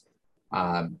does,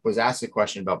 was asked a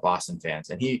question about Boston fans.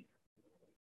 And he,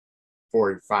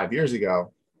 4 or 5 years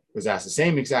ago, was asked the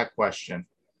same exact question.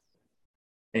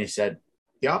 And he said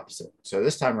the opposite. So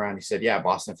this time around, he said, yeah,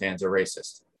 Boston fans are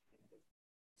racist.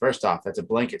 First off, that's a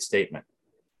blanket statement.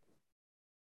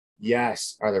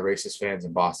 Yes, are there racist fans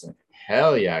in Boston?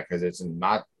 Hell yeah, because it's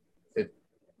a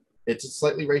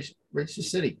slightly racist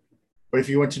city. But if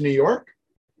you went to New York,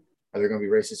 are there going to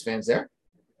be racist fans there?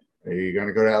 Are you going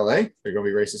to go to LA? Are there going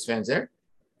to be racist fans there?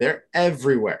 They're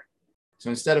everywhere. So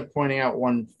instead of pointing out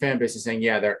one fan base and saying,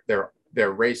 yeah, they're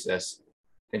racist,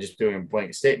 and just doing a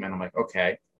blanket statement, I'm like,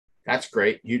 okay, that's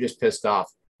great. You just pissed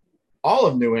off all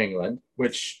of New England,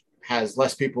 which has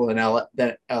less people than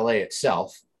LA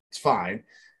itself. It's fine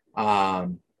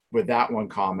with that one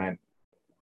comment.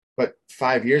 But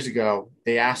 5 years ago,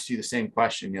 they asked you the same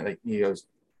question. He goes,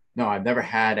 no, I've never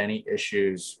had any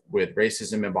issues with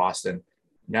racism in Boston.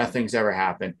 Nothing's ever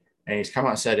happened. And he's come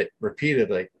out and said it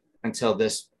repeatedly until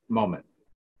this moment.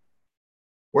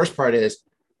 Worst part is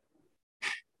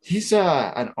he's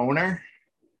an owner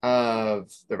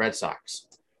of the Red Sox.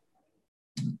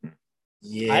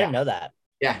 Yeah. I didn't know that.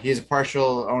 Yeah, he's a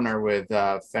partial owner with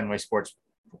Fenway Sports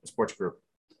Group.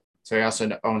 So he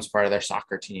also owns part of their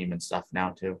soccer team and stuff now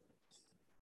too.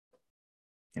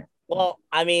 Yeah. Well,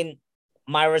 I mean,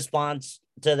 my response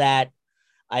to that,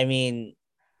 I mean,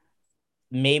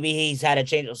 maybe he's had a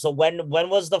change. So when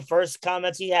was the first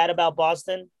comments he had about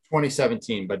Boston?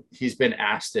 2017, but he's been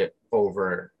asked it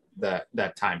over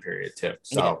that time period too.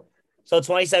 So, yeah. So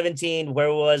 2017,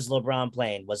 where was LeBron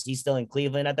playing? Was he still in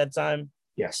Cleveland at that time?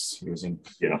 Yes, he was in.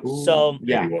 Yeah. So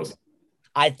yeah, he was.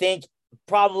 I think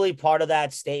probably part of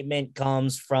that statement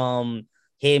comes from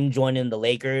him joining the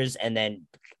Lakers and then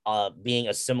being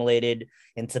assimilated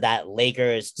into that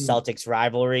Lakers Celtics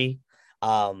rivalry.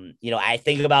 I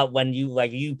think about when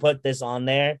you put this on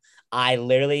there. I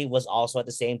literally was also at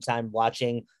the same time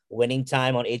watching Winning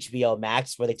Time on HBO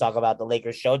Max, where they talk about the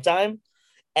Lakers Showtime,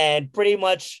 and pretty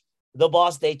much the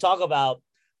boss they talk about,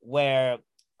 where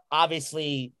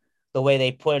obviously the way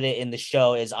they put it in the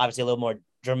show is obviously a little more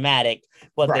dramatic,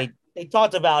 but Right. they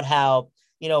talked about how,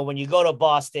 when you go to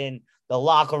Boston, the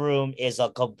locker room is a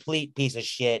complete piece of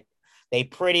shit. They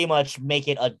pretty much make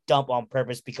it a dump on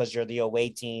purpose because you're the away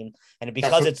team. And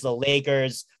because it's the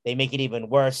Lakers, they make it even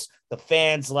worse. The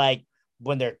fans, like,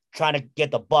 when they're trying to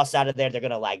get the bus out of there, they're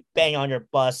going to, like, bang on your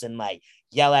bus and, like,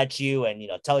 yell at you and,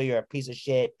 tell you you're a piece of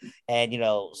shit and,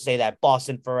 say that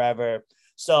Boston forever.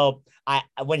 So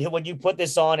when you put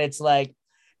this on, it's like,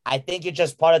 I think it's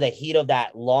just part of the heat of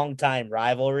that long time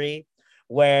rivalry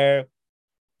where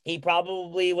he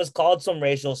probably was called some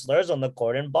racial slurs on the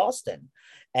court in Boston.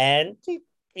 And,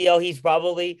 he's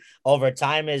probably over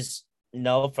time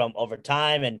from over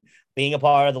time and being a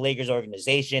part of the Lakers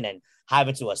organization and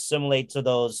having to assimilate to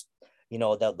those,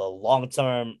 the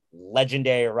long-term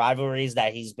legendary rivalries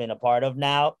that he's been a part of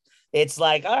now. It's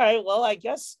like, all right, well, I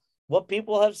guess what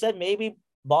people have said, maybe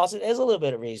Boston is a little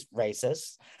bit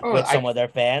racist with some of their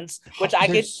fans, which I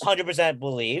could 100%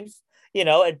 believe.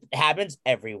 It happens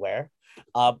everywhere.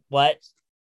 But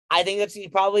I think that he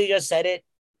probably just said it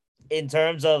in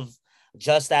terms of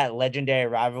just that legendary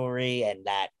rivalry and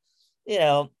that,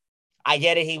 I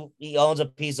get it. He owns a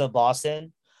piece of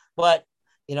Boston, but,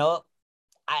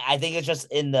 I think it's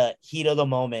just in the heat of the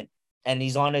moment and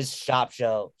he's on his shop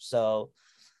show. So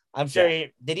I'm sure.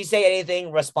 Did he say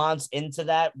anything response into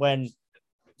that when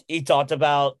he talked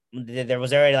about there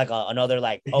was already like another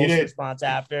like post response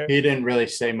after? He didn't really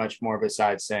say much more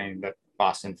besides saying that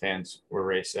Boston fans were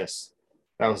racist.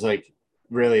 That was like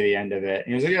really the end of it.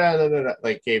 He was like, yeah,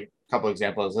 like gave a couple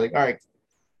examples. Like, all right,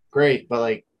 great, but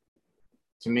like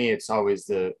to me, it's always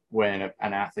when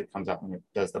an athlete comes up and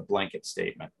does the blanket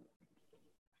statement.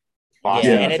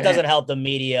 Boston and it doesn't help the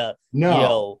media.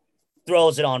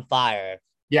 Throws it on fire.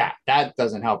 Yeah, that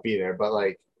doesn't help either. But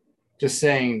like, just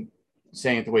saying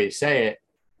it the way you say it.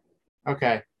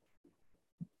 Okay.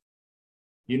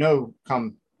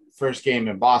 Come first game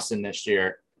in Boston this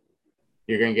year,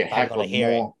 you're going to get heckled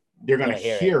more. You're going to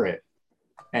hear it.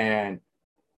 And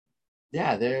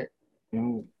yeah,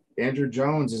 Andrew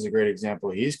Jones is a great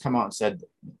example. He's come out and said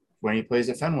when he plays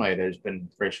at Fenway, there's been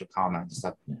racial comments and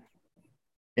stuff.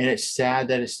 And it's sad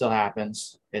that it still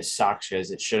happens. It sucks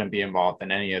because it shouldn't be involved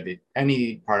in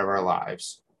any part of our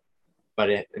lives, but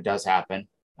it does happen.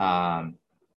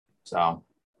 So.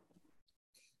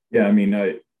 Yeah, I mean,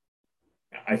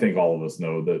 I think all of us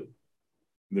know that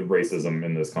the racism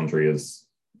in this country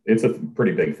it's a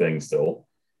pretty big thing still.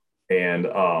 And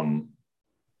I'm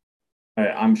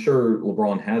sure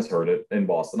LeBron has heard it in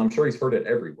Boston. I'm sure he's heard it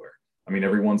everywhere. I mean,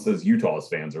 everyone says Utah's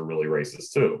fans are really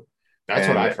racist too. That's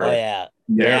what I've heard. Oh, yeah.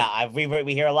 Yeah.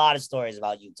 We hear a lot of stories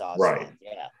about Utah's right. fans.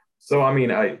 Yeah. So, I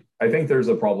mean, I think there's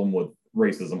a problem with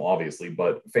racism, obviously,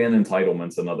 but fan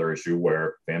entitlement's another issue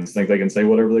where fans think they can say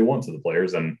whatever they want to the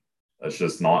players, and that's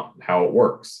just not how it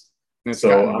works. It's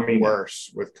gotten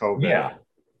worse with COVID. Yeah.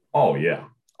 Oh, yeah.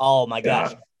 Oh, my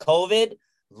gosh. COVID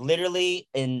literally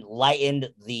enlightened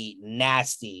the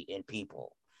nasty in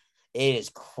people. It is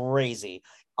crazy.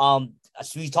 So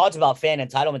we talked about fan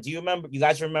entitlement. Do you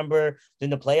guys remember in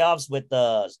the playoffs with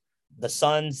the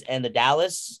Suns and the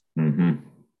Dallas? Mm-hmm.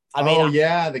 I mean,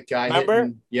 the guy.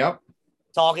 Remember? Yep.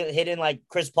 Hitting like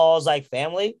Chris Paul's like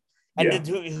family, and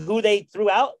who they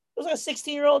threw out? It was like a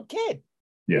 16-year-old kid.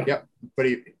 Yeah. Yep. But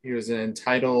he was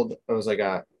entitled. It was like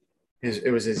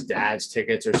it was his dad's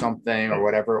tickets or something or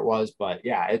whatever it was. But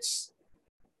yeah, it's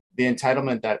the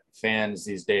entitlement that fans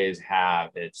these days have.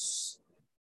 It's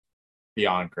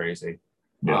beyond crazy.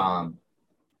 Yeah.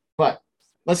 But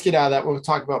let's get out of that. We'll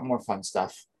talk about more fun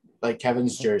stuff like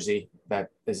Kevin's jersey. That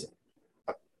is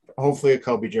hopefully a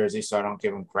Kobe jersey, so I don't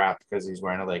give him crap because he's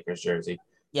wearing a Lakers jersey.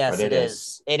 Yes, it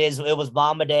is. It was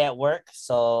Mamba Day at work,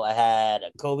 so I had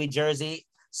a Kobe jersey.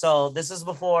 So this is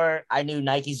before I knew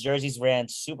Nike's jerseys ran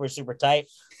super, super tight.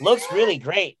 Looks really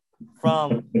great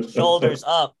from shoulders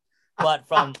up, but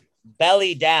from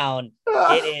belly down,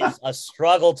 it is a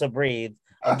struggle to breathe.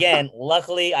 Again,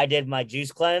 luckily I did my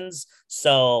juice cleanse,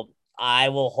 so I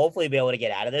will hopefully be able to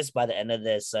get out of this by the end of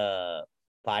this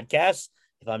podcast.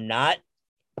 If I'm not,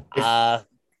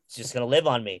 it's just gonna live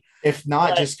on me. If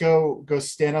not, just go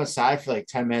stand outside for like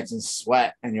 10 minutes and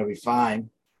sweat, and you'll be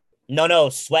fine. No,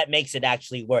 sweat makes it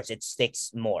actually worse. It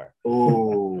sticks more.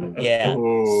 Oh, yeah.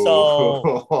 Ooh.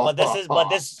 So,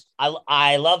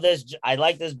 I love this. I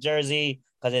like this jersey.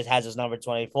 because it has his number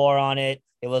 24 on it.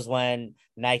 It was when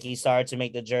Nike started to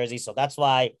make the jersey. So that's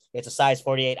why it's a size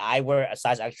 48. I wear a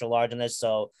size extra large in this.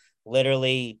 So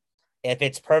literally, if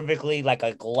it's perfectly like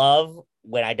a glove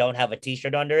when I don't have a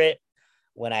t-shirt under it,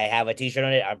 when I have a t-shirt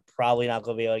on it, I'm probably not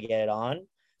going to be able to get it on.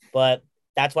 But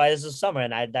that's why this is summer,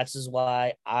 and that's just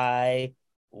why I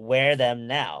wear them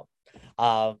now.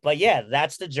 But yeah,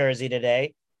 that's the jersey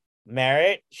today.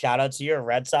 Merritt, shout out to your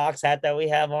Red Sox hat that we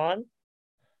have on.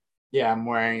 Yeah, I'm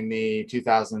wearing the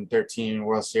 2013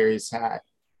 World Series hat.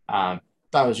 Thought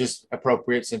it was just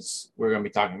appropriate since we're going to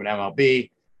be talking about MLB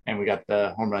and we got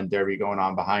the home run derby going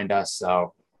on behind us.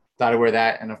 So thought I'd wear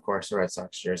that. And of course, the Red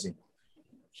Sox jersey.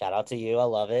 Shout out to you. I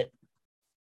love it.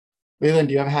 Leland,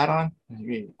 do you have a hat on?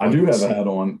 I do have a hat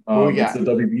on. It's a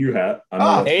WVU hat.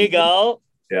 There you go.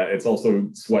 Yeah, it's also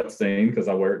sweat stained because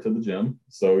I wear it to the gym.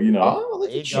 So, you know. Oh,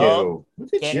 look at you.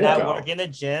 Look at Getting that work in the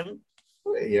gym.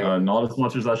 Not as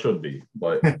much as I should be,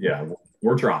 but yeah,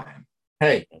 we're trying.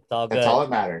 Hey, it's all good. That's all that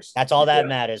matters. That's all that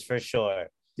matters for sure.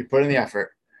 You put in the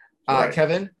effort. Right.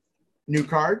 Kevin, new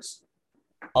cards?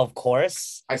 Of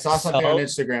course. I saw something on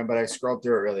Instagram, but I scrolled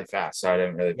through it really fast, so I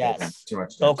didn't really pay too much attention.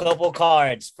 So a couple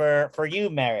cards for you,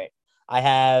 Merritt. I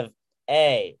have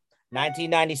a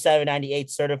 1997-98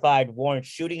 certified worn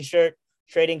shooting shirt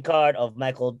trading card of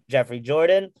Michael Jeffrey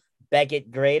Jordan,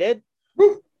 Beckett graded.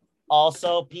 Woo.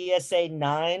 Also, PSA 9,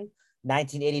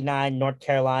 1989 North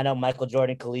Carolina Michael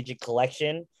Jordan Collegiate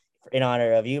Collection in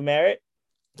honor of you, Merritt.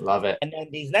 Love it. And then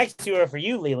these next two are for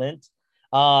you, Leland.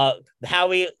 How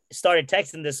we started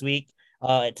texting this week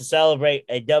to celebrate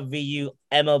a WVU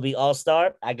MLB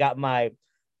All-Star. I got my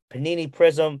Panini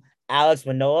Prism Alex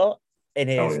Manoah in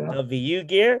his WVU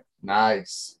gear.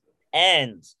 Nice.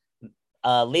 And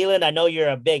Leland, I know you're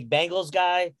a big Bengals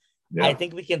guy. Yeah. I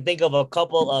think we can think of a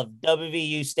couple of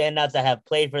WVU standouts that have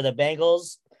played for the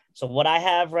Bengals. So what I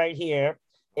have right here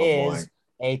is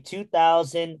a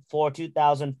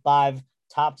 2004-2005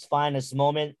 Topps Finest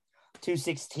Moment,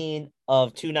 216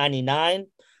 of 299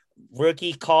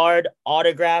 rookie card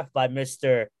autographed by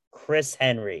Mr. Chris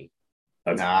Henry.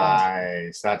 That's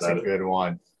nice. That's a good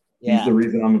one. He's the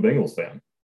reason I'm a Bengals fan.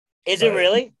 Is it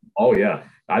really? Oh, yeah.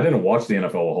 I didn't watch the NFL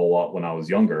a whole lot when I was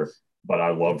younger, but I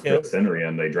loved Chris Henry,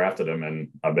 and they drafted him, and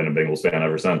I've been a Bengals fan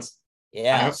ever since.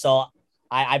 Yeah, so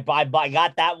I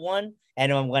got that one,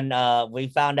 and when we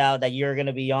found out that you were going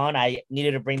to be on, I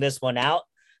needed to bring this one out.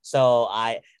 So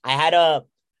I had to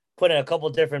put in a couple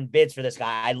different bids for this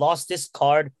guy. I lost this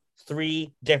card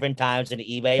 3 different times in the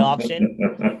eBay auction.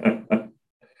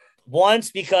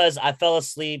 Once because I fell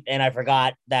asleep and I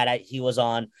forgot that he was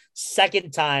on.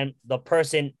 Second time, the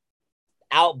person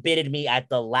outbidded me at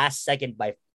the last second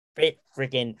by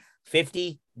freaking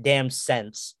 50 damn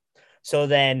cents. So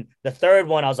then the third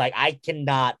one, I was like, I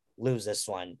cannot lose this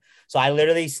one. So I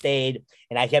literally stayed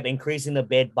and I kept increasing the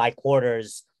bid by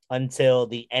quarters until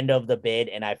the end of the bid.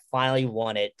 And I finally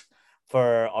won it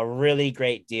for a really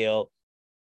great deal.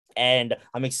 And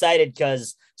I'm excited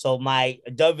because my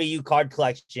WVU card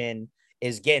collection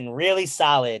is getting really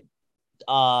solid.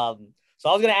 So I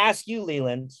was going to ask you,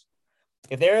 Leland,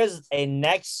 if there is a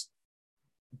next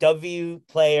WVU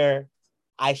player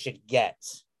I should get,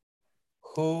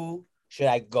 who should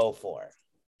I go for?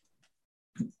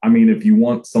 I mean, if you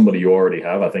want somebody you already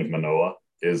have, I think Manoah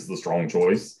is the strong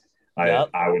choice.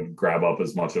 I would grab up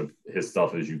as much of his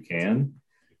stuff as you can.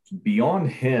 Beyond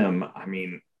him, I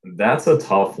mean, that's a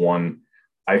tough one.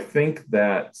 I think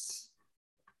that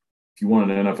if you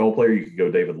want an NFL player, you could go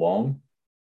David Long.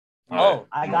 I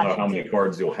don't know how many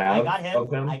cards you'll have.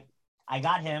 I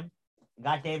got him.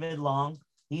 Got David Long.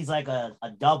 He's like a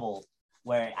double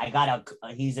where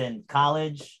he's in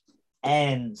college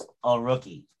and a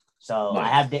rookie. So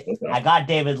nice. I got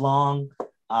David Long.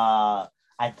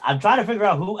 I'm trying to figure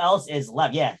out who else is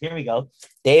left. Yeah, here we go.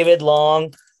 David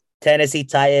Long, Tennessee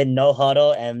Titan, no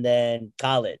huddle, and then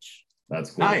college.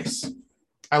 That's cool. Nice.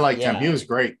 I liked him. He was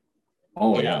great.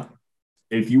 Oh, yeah.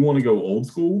 If you want to go old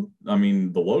school, I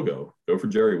mean, the logo, go for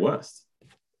Jerry West.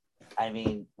 I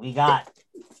mean, we got.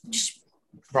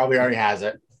 Probably already has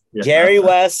it. Yeah. Jerry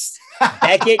West,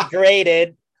 Beckett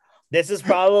graded. This is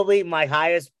probably my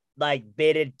highest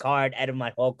bidded card out of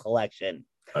my whole collection.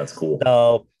 That's cool.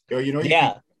 So,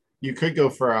 you could go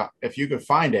for if you could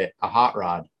find it, a hot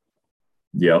rod.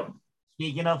 Yep.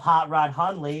 Speaking of Hot Rod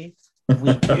Hundley,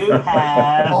 we do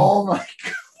have. Oh my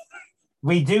God.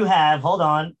 We do have. Hold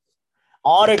on.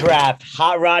 Autographed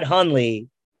Hot Rod Hundley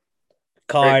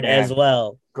card as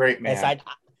well. Great man.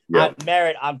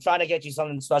 Merritt, I'm trying to get you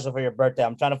something special for your birthday.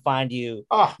 I'm trying to find you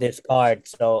this card.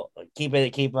 So keep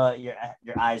your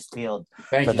eyes peeled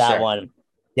for that one.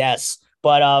 Yes.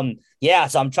 But yeah,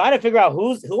 so I'm trying to figure out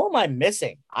who am I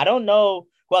missing? I don't know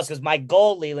who else, because my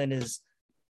goal, Leland, is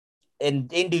in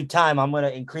due time, I'm gonna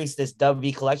increase this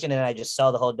WV collection and I just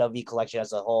sell the whole WV collection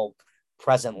as a whole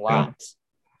present lot.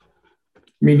 I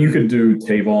mean, you could do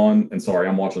Tavon, and sorry,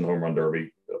 I'm watching the Home Run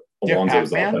Derby.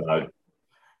 Alonso's up,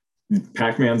 and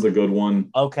Pac-Man's a good one.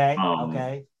 Okay.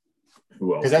 Okay.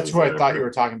 Who else? Because that's who I thought you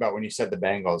were talking about when you said the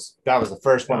Bengals. That was the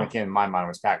first one that came to my mind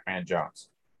was Pac-Man Jones.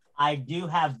 I do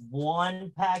have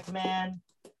one Pac-Man.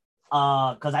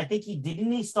 Because I think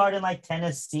he start in like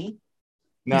Tennessee.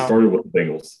 No, he started with the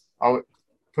Bengals. Oh,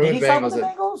 did he start with the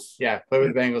Bengals? Yeah, played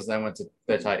with the Bengals, then went to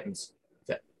the Titans.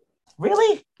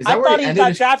 Really? I thought he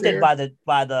got drafted by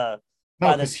the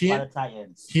Titans.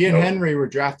 He and Henry were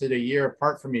drafted a year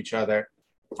apart from each other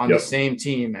on the same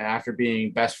team after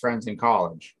being best friends in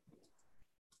college.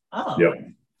 Oh,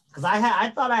 because I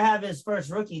thought I have his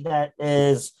first rookie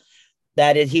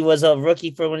he was a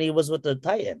rookie for when he was with the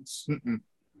Titans. Mm-mm.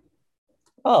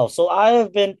 Oh, so I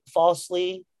have been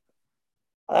falsely.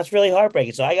 That's really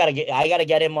heartbreaking. So I gotta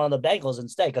get him on the Bengals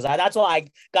instead, because that's why I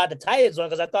got the Titans one,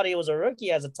 because I thought he was a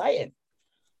rookie as a Titan.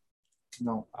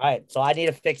 No. All right, so I need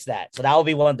to fix that. So that will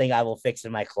be one thing I will fix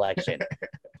in my collection.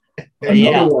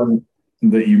 Another one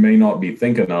that you may not be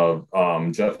thinking of,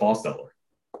 Jeff Hosteller.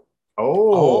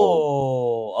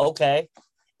 Oh, okay.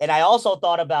 And I also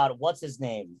thought about what's his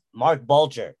name? Mark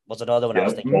Bulger was another one I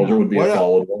was thinking. Bulger would be a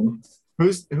solid one.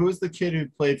 Who was the kid who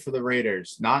played for the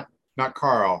Raiders? Not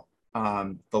Carl,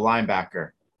 the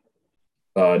linebacker.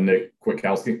 Nick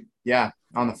Kwiatkowski. Yeah,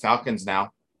 on the Falcons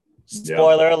now.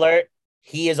 Spoiler alert,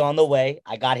 he is on the way.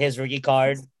 I got his rookie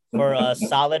card for a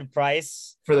solid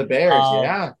price. For the Bears,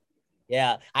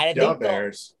 Yeah. I think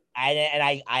Bears.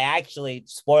 I actually,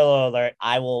 spoiler alert,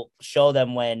 I will show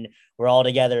them when we're all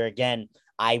together again.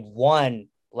 I won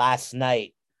last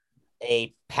night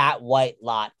a Pat White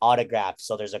lot autograph.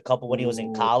 So there's a couple when he was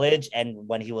in college and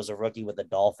when he was a rookie with the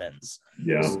Dolphins.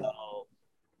 Yeah. So,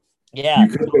 yeah. You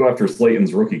could go after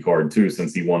Slayton's rookie card too,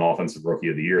 since he won Offensive Rookie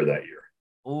of the Year that year.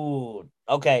 Ooh,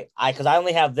 okay. Because I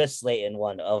only have this Slayton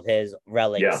one of his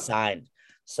relic signed.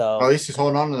 So at least he's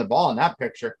holding on to the ball in that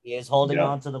picture. He is holding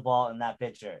on to the ball in that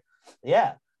picture.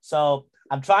 Yeah. So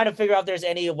I'm trying to figure out if there's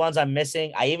any ones I'm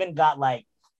missing. I even got like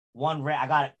I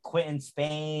got Quentin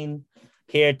Spain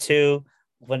here too.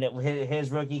 When his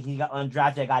rookie, he got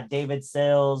undrafted. I got David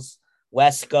Sills,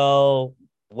 Wesco,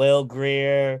 Will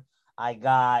Greer. I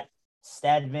got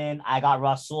Stedman. I got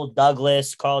Rasul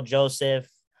Douglas, Carl Joseph.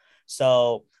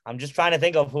 So I'm just trying to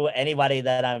think of anybody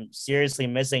that I'm seriously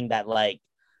missing that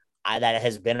that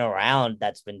has been around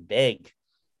that's been big.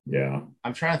 Yeah.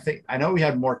 I'm trying to think. I know we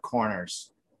had more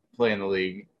corners play in the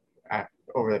league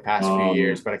over the past few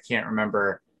years, but I can't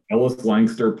remember. Ellis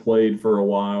Langster played for a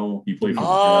while. He played for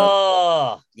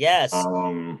the Jets. Yes.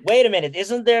 Wait a minute.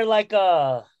 Isn't there like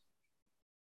a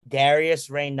Darius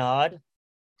Raynaud?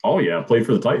 Oh, yeah. Played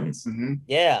for the Titans. Mm-hmm.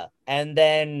 Yeah. And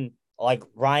then like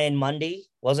Ryan Mundy.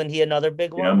 Wasn't he another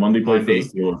big one? Yeah, Mundy played for the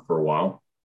Steelers for a while.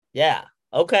 Yeah.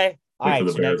 Okay. All right.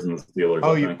 For the Bears and the Steelers.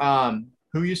 Oh,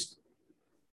 who used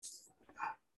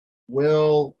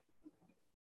Will,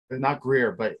 not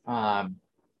Greer, but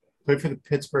played for the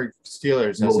Pittsburgh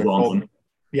Steelers. Will Johnson.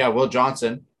 Will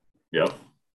Johnson. Yep.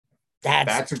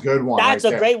 That's a good one. That's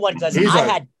a great one because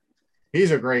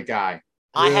he's a great guy.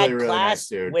 I had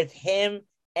class with him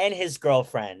and his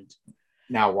girlfriend.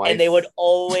 Now wife. And they would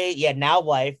always, now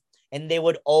wife, and they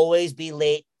would always be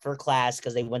late for class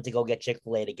because they went to go get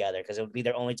Chick-fil-A together because it would be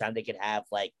their only time they could have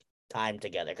like time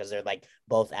together because they're like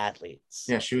both athletes.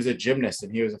 Yeah, she was a gymnast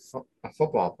and he was a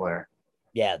football player.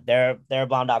 Yeah, they're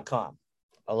bomb.com.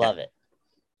 I love it.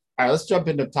 All right, let's jump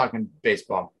into talking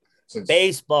baseball.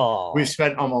 Baseball. We've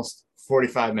spent almost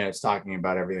 45 minutes talking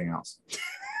about everything else.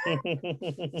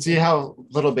 See how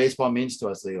little baseball means to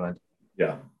us, Leland.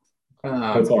 Yeah.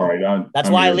 That's all right. That's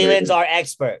why Leland's our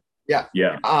expert. Yeah.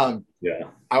 Yeah. Yeah.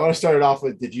 I want to start it off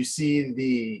with, did you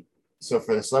see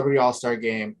for the Celebrity All-Star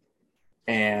game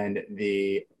and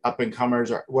the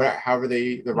up-and-comers, or however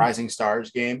the Rising Stars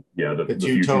game? Yeah. The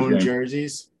two-tone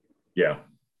jerseys? Yeah.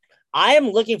 I am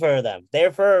looking for them.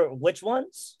 They're for which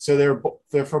ones? So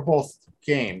they're for both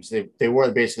games. They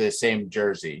wore basically the same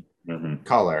jersey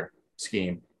color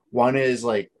scheme. One is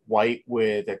like white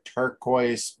with a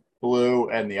turquoise blue,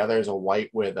 and the other is a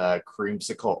white with a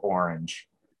creamsicle orange.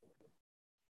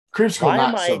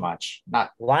 Creamsicle, so much.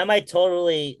 Why am I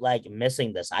totally like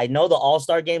missing this? I know the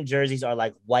All-Star game jerseys are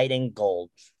like white and gold.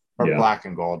 Or black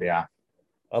and gold, yeah.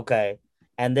 Okay.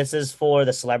 And this is for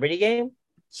the celebrity game?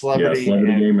 Celebrity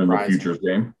game and Rising. the Futures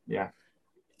game. Yeah.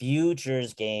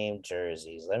 Futures game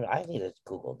jerseys. I need to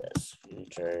Google this.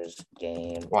 Futures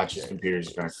game. Watch, his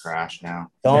computer's gonna crash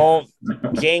now. Don't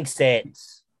jinx it.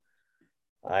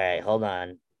 All right, hold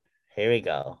on. Here we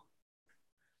go.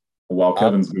 While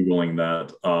Kevin's Googling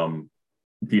that,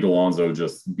 Pete Alonso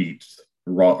just beat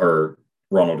Ronald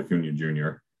Acuna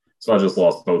Jr. So I just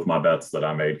lost both my bets that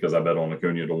I made because I bet on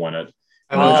Acuna to win it.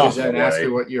 I was just going to ask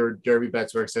you what your Derby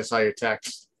bets were because I saw your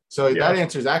text. So that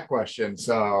answers that question.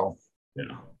 So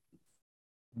yeah.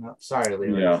 No, sorry,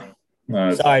 Leland.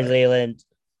 Yeah. Sorry, Leland.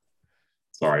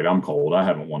 Sorry, I'm cold. I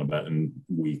haven't won a bet in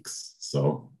weeks,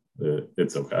 so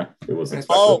it's okay. It was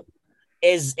expected. Oh,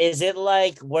 is it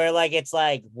like where like it's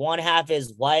like one half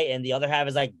is white and the other half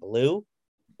is like blue?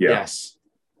 Yeah. Yes.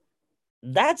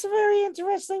 That's a very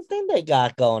interesting thing they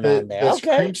got going on there. This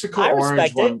okay, creamsicle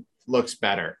orange one looks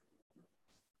better,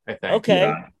 I think. Okay.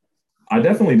 Yeah. I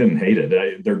definitely didn't hate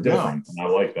it. They're different, and I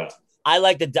like that. I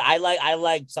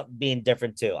like something being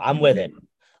different too. I'm with it.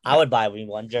 I would buy me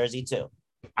one jersey too.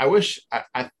 I wish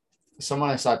someone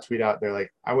I saw tweet out there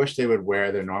like, I wish they would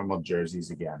wear their normal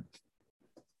jerseys again.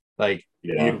 Like,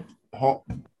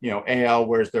 AL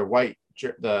wears their white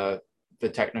the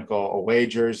technical away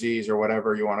jerseys or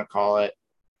whatever you want to call it,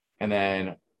 and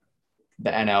then the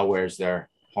NL wears their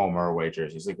home or away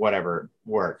jerseys, like whatever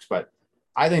works. But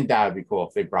I think that would be cool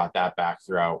if they brought that back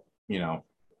throughout,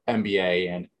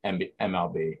 NBA and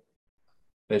MLB.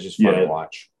 It's just fun to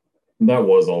watch. That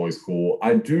was always cool.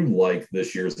 I do like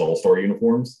this year's All-Star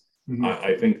uniforms. Mm-hmm.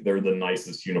 I think they're the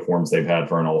nicest uniforms they've had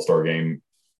for an All-Star game,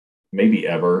 maybe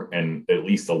ever, and at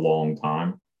least a long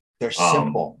time. They're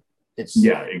simple.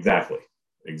 Exactly.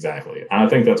 And I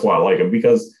think that's why I like them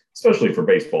because, especially for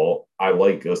baseball, I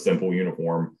like a simple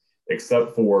uniform,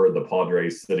 except for the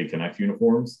Padres City Connect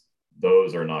uniforms.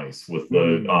 Those are nice with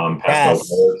the pastel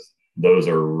colors. Those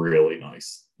are really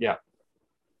nice. Yeah.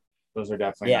 Those are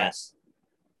definitely nice.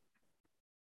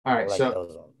 All right.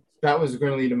 So that was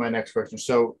going to lead to my next question.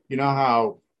 So, you know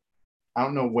how, I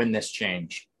don't know when this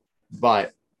changed,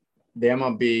 but the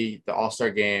MLB, the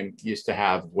All-Star game used to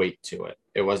have weight to it.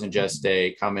 It wasn't just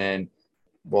a come in,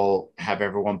 we'll have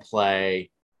everyone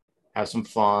play, have some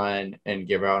fun, and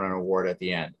give out an award at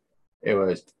the end. It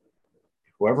was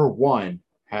whoever won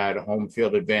had home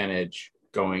field advantage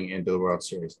going into the World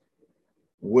Series.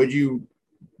 Would you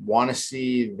want to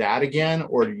see that again,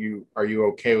 or are you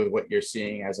okay with what you're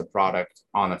seeing as a product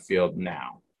on the field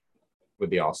now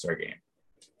with the All-Star game?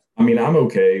 I mean, I'm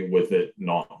okay with it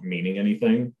not meaning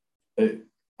anything.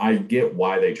 I get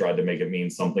why they tried to make it mean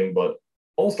something, but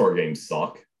All-Star games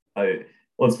suck.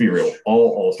 Let's be real. All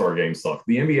All-Star games suck.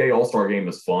 The NBA All-Star game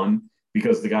is fun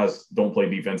because the guys don't play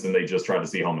defense and they just try to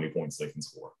see how many points they can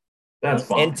score. That's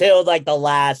fine. Until like the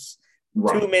last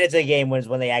 2 minutes of the game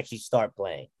when they actually start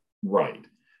playing. Right.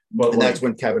 But that's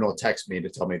when Kevin will text me to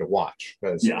tell me to watch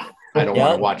because I don't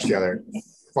want to watch the other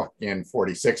fucking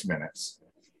 46 minutes.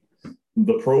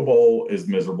 The Pro Bowl is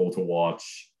miserable to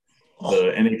watch.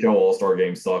 The NHL All-Star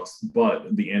game sucks,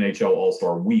 but the NHL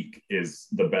All-Star week is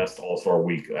the best All-Star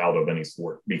week out of any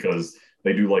sport because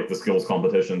they do like the skills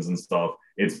competitions and stuff.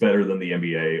 It's better than the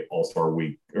NBA All-Star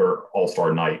week or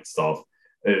All-Star night stuff.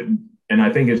 And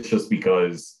I think it's just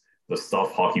because the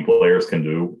stuff hockey players can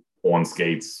do on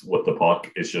skates with the puck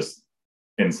is just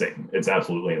insane. It's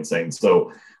absolutely insane.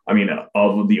 So, I mean,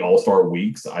 of the All-Star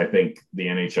weeks, I think the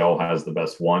NHL has the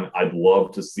best one. I'd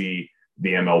love to see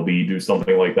the MLB do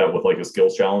something like that with like a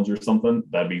skills challenge or something.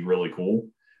 That'd be really cool.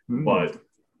 But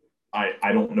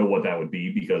I don't know what that would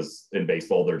be because in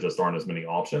baseball, there just aren't as many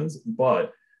options.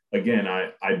 But again,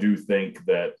 I do think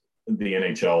that the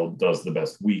NHL does the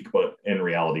best week, but in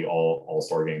reality, all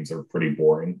All-Star games are pretty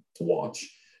boring to watch.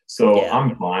 So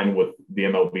I'm fine with the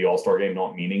MLB All-Star game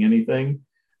not meaning anything.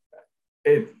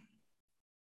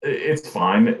 It's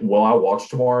fine. Will I watch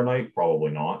tomorrow night?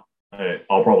 Probably not.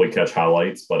 I'll probably catch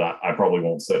highlights, but I probably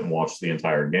won't sit and watch the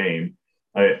entire game.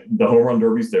 The home run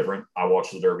derby is different. I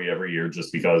watch the derby every year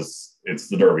just because it's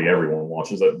the derby. Everyone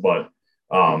watches it. But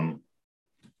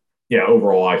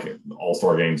overall,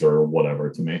 All-Star games are whatever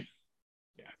to me.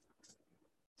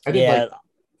 Yeah.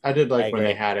 I did like when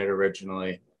they had it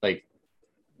originally. Like,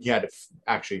 you had to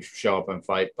actually show up and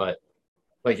fight. But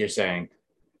like you're saying,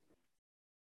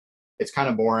 it's kind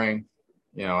of boring.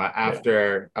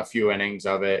 After a few innings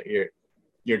of it,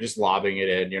 you're just lobbing it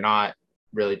in. You're not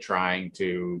really trying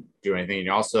to do anything. And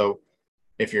also,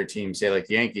 if your team, say like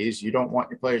the Yankees, you don't want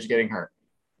your players getting hurt.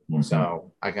 Mm-hmm.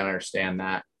 So I can understand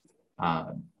that.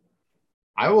 I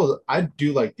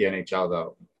do like the NHL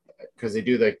though, because they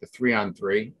do like the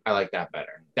 3-on-3. I like that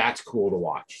better. That's cool to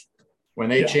watch. When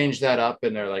they change that up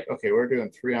and they're like, okay, we're doing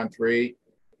 3-on-3,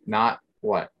 not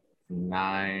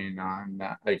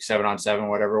like 7-on-7,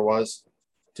 whatever it was,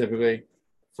 typically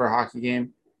for a hockey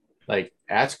game. Like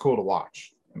that's cool to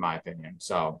watch, in my opinion.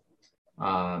 So,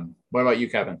 what about you,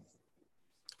 Kevin?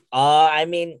 I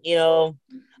mean,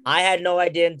 I had no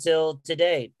idea until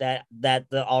today that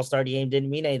the All-Star game didn't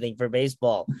mean anything for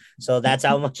baseball. So that's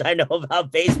how much I know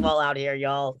about baseball out here,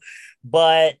 y'all.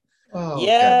 But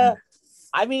yeah, Kevin.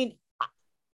 I mean,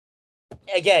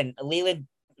 again, Leland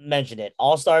mentioned it.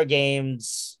 All-Star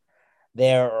games,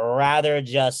 they're rather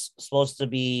just supposed to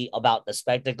be about the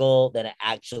spectacle than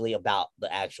actually about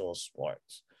the actual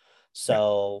sports.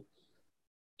 So,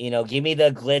 give me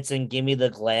the glitz and give me the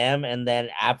glam. And then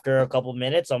after a couple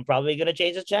minutes, I'm probably going to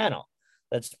change the channel.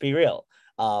 Let's be real.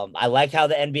 I like how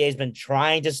the NBA has been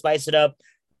trying to spice it up.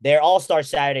 Their All-Star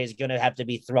Saturday is going to have to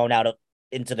be thrown out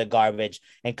into the garbage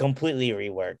and completely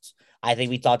reworked. I think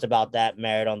we talked about that,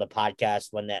 Merritt, on the podcast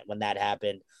when that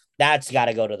happened. That's got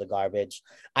to go to the garbage.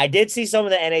 I did see some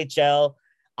of the NHL.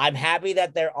 I'm happy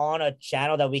that they're on a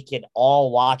channel that we can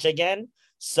all watch again.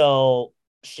 So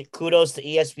kudos to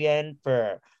ESPN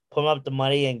for putting up the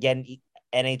money and getting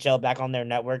NHL back on their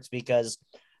networks, because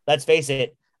let's face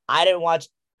it, I didn't watch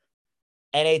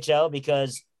NHL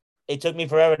because it took me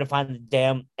forever to find the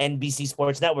damn NBC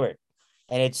Sports Network,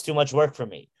 and it's too much work for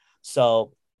me.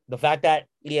 So the fact that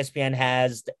ESPN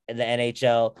has the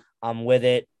NHL, I'm with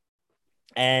it.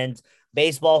 And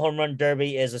baseball home run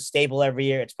derby is a staple every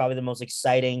year. It's probably the most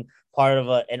exciting part of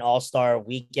an all-star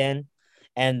weekend.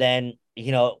 And then,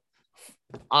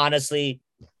 honestly,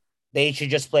 they should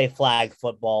just play flag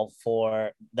football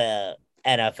for the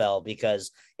NFL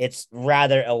because it's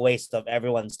rather a waste of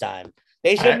everyone's time.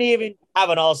 They shouldn't even have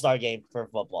an all-star game for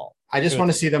football. I just want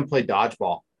to see them play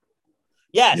dodgeball.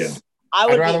 Yes. Yeah. I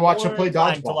would rather watch them play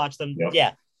dodgeball. To watch them, Yep.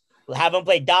 Yeah. Have them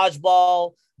play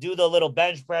dodgeball, do the little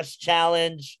bench press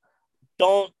challenge.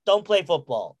 Don't play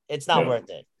football. It's not worth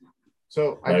it.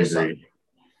 So I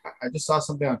just saw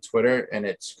something on Twitter, and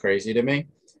it's crazy to me.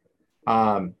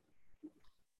 How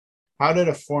did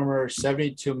a former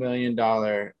 $72 million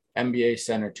NBA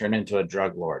center turn into a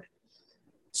drug lord?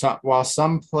 So while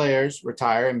some players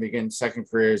retire and begin second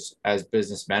careers as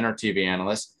businessmen or TV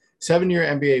analysts, 7-year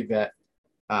NBA vet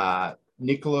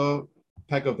Nikola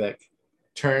Pekovic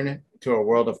turned to a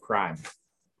world of crime.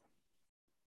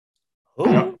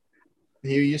 Who?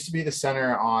 He used to be the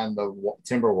center on the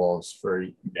Timberwolves for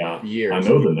years. I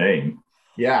know the name.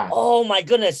 Yeah. Oh my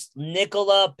goodness,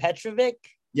 Nikola Petrovic.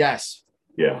 Yes.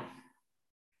 Yeah.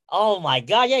 Oh my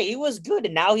god, yeah, he was good,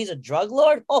 and now he's a drug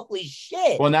lord. Holy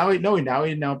shit! Well, now he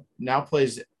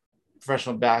plays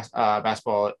professional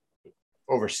basketball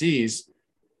overseas,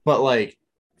 but like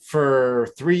for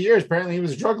 3 years, apparently he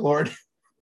was a drug lord.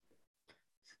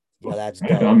 Well, that's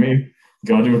dope. I mean,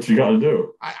 gotta do what you gotta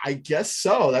do. I guess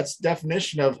so. That's the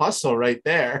definition of hustle right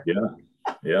there.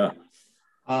 Yeah.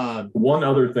 One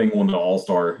other thing on the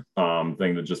All-Star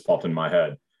thing that just popped in my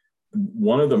head.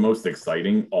 One of the most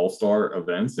exciting All-Star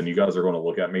events, and you guys are going to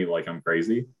look at me like I'm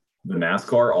crazy, the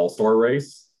NASCAR All-Star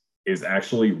race is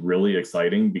actually really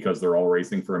exciting because they're all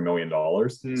racing for $1 million.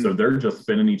 So they're just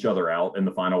spinning each other out in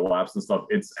the final laps and stuff.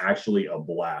 It's actually a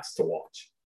blast to watch.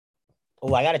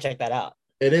 Oh, I got to check that out.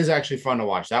 It is actually fun to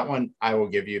watch. That one, I will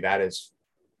give you, that is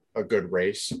a good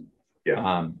race.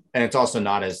 Yeah. And it's also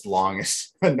not as long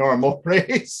as a normal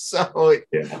race. So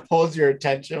it holds your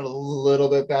attention a little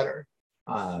bit better.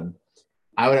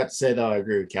 I would have to say, though, I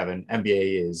agree with Kevin.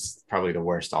 NBA is probably the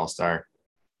worst All-Star.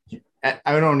 I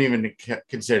don't even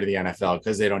consider the NFL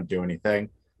because they don't do anything.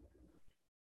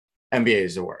 NBA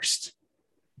is the worst.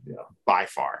 Yeah. By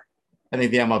far. I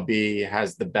think the MLB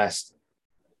has the best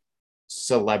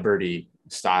celebrity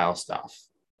style stuff.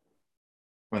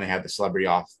 When they have the celebrity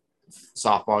off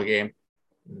softball game,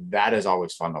 that is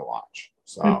always fun to watch.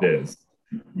 So it is.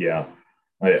 Yeah.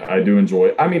 I do enjoy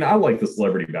it. I mean, I like the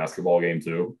celebrity basketball game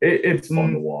too. It's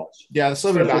fun to watch. Yeah, the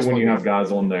celebrity basketball when you game. have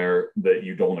guys on there that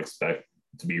you don't expect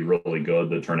to be really good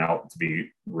that turn out to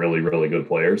be really, really good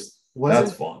players.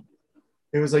 That's fun.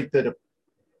 It was like the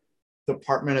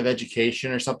Department of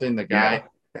Education or something. The guy,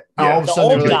 all of a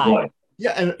sudden, they were like,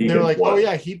 and they're like, oh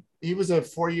yeah, he was a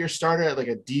 4-year starter at like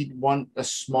a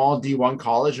small D1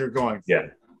 college. You're going,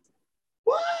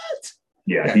 what?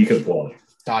 Yeah, he could play.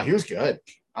 He was good.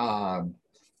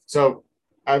 So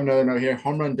I have another note here.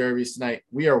 Home run derbies tonight.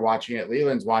 We are watching it.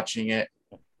 Leland's watching it.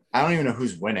 I don't even know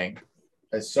who's winning.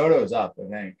 Soto's up, I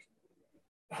think.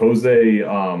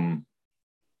 Julio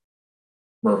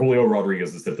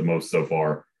Rodriguez has hit the most so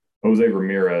far. Jose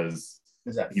Ramirez,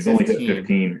 he's only hit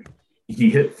 15. He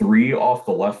hit 3 off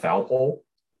the left foul pole,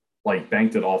 like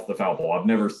banked it off the foul pole. I've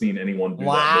never seen anyone do that.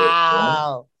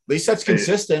 Wow. At least that's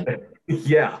consistent.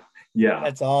 Yeah. Yeah.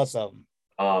 That's awesome.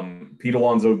 Pete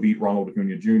Alonso beat Ronald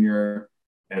Acuna Jr.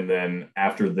 And then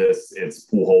after this, it's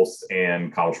Pujols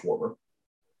and Kyle Schwarber.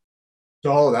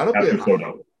 So that'll be After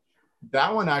Soto.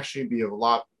 that one actually be a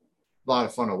lot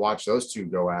of fun to watch those two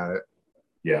go at it.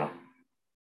 Yeah.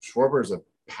 Schwarber's a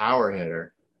power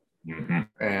hitter.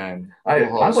 Mm-hmm. And I'd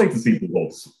like to see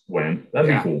Pujols win.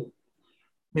 That'd be cool.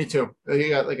 Me too. You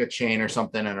got like a chain or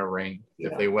something and a ring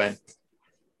if they win.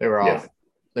 They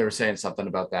were saying something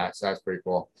about that. So that's pretty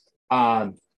cool.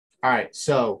 All right.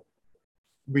 So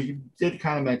we did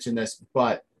kind of mention this,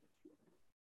 but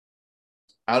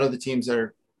out of the teams that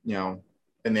are,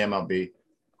 in the MLB,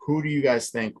 who do you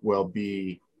guys think will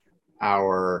be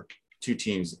our two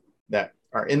teams that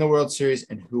are in the World Series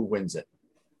and who wins it?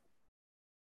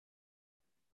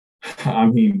 I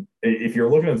mean, if you're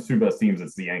looking at the two best teams,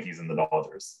 it's the Yankees and the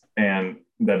Dodgers. And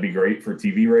that'd be great for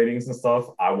TV ratings and stuff.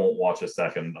 I won't watch a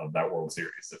second of that World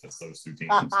Series if it's those two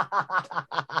teams.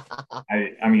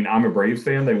 I mean, I'm a Braves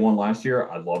fan. They won last year.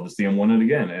 I'd love to see them win it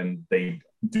again. And they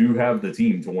do have the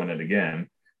team to win it again.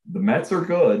 The Mets are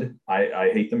good.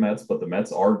 I hate the Mets, but the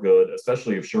Mets are good,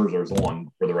 especially if Scherzer's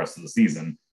on for the rest of the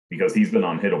season because he's been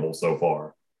unhittable so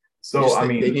far. So, I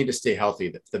mean, they need to stay healthy.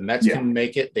 If the Mets can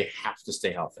make it, they have to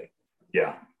stay healthy.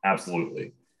 Yeah,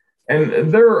 absolutely.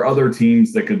 And there are other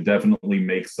teams that could definitely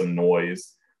make some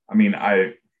noise. I mean,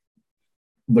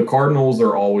 the Cardinals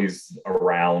are always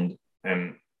around,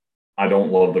 and I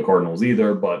don't love the Cardinals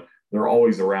either, but they're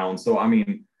always around. So, I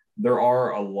mean, there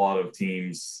are a lot of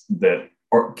teams that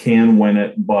can win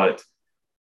it, but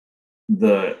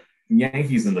the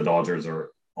Yankees and the Dodgers are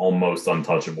almost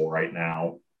untouchable right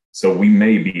now. So we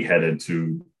may be headed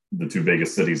to the two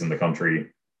biggest cities in the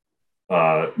country,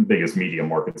 biggest media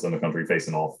markets in the country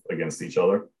facing off against each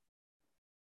other.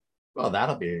 Well,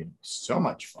 that'll be so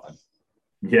much fun.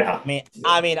 Yeah.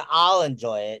 I mean, I'll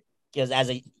enjoy it because as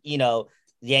a,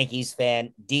 Yankees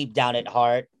fan, deep down at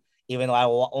heart, even though I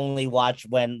will only watch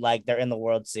when like they're in the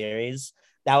World Series,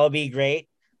 that would be great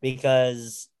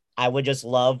because I would just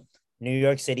love New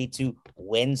York City to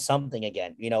win something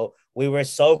again. We were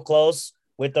so close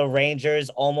with the Rangers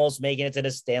almost making it to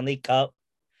the Stanley Cup.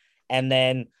 And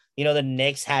then, the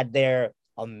Knicks had their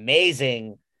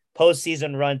amazing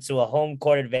postseason run to a home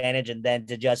court advantage and then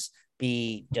to just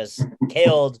be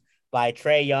killed by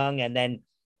Trae Young. And then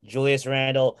Julius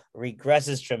Randle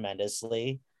regresses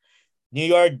tremendously. New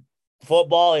York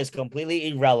football is completely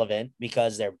irrelevant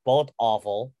because they're both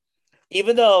awful.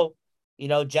 Even though,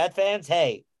 Jet fans,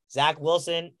 hey, Zach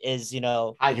Wilson is,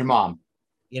 Hide your mom.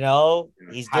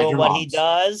 He's doing what he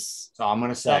does. So I'm going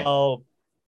to say. So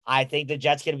I think the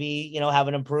Jets can be, have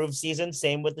an improved season.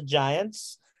 Same with the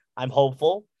Giants. I'm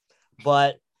hopeful.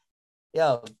 But,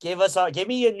 give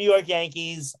me a New York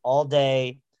Yankees all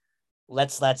day.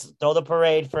 Let's throw the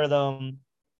parade for them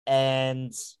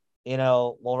and,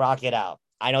 we'll rock it out.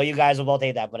 I know you guys will both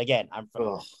hate that, but again, I'm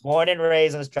born and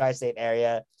raised in this tri-state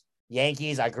area.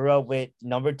 Yankees, I grew up with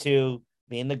number 2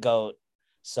 being the GOAT.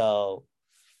 So,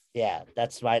 yeah,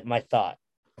 that's my thought.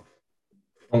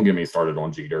 Don't get me started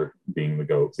on Jeter being the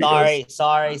GOAT. Sorry.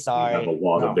 I have a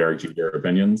lot of Derek Jeter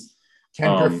opinions.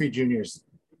 Ken Griffey Jr. is,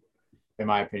 in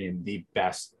my opinion, the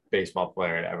best baseball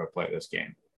player to ever play this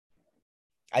game.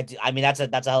 I mean, that's a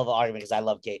hell of an argument because I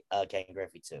love Ken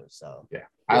Griffey too. So yeah,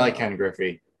 I like Ken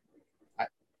Griffey.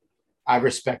 I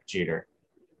respect Jeter.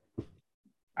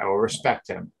 I will respect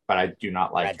him, but I do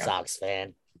not like Red Sox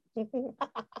fan.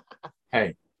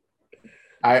 Hey,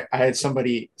 I had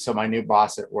somebody. So my new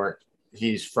boss at work,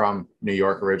 he's from New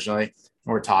York originally.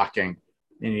 We're talking,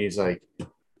 and he's like,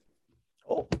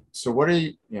 "Oh, so what are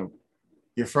you?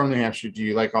 You're from New Hampshire. Do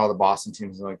you like all the Boston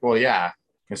teams?" I'm like, "Well, yeah."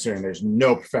 Considering there's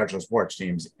no professional sports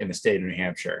teams in the state of New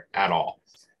Hampshire at all.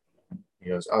 He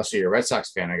goes, "Oh, so you're a Red Sox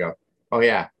fan?" I go, "Oh,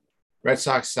 yeah. Red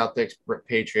Sox, Celtics,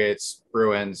 Patriots,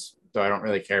 Bruins, though I don't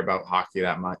really care about hockey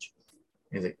that much."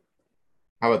 He's like,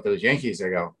 "How about those Yankees?" I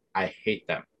go, "I hate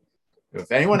them."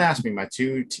 If anyone asked me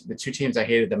the two teams I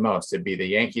hated the most, it'd be the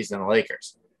Yankees and the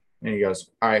Lakers. And he goes,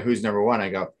 "All right, who's number 1?" I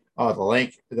go, "Oh,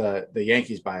 the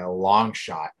Yankees by a long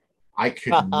shot." I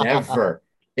could never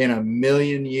in a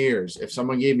million years, if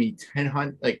someone gave me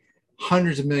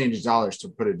hundreds of millions of dollars to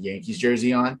put a Yankees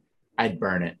jersey on, I'd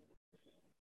burn it.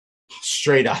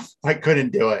 Straight up. I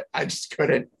couldn't do it. I just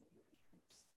couldn't.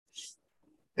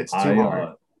 It's too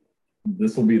hard.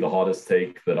 This will be the hottest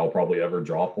take that I'll probably ever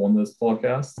drop on this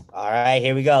podcast. All right,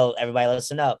 here we go. Everybody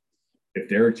listen up. If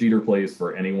Derek Jeter plays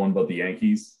for anyone but the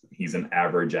Yankees, he's an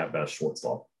average at best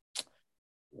shortstop.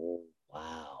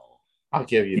 Wow. I'll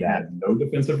give you that. He had no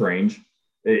defensive range.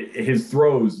 His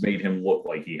throws made him look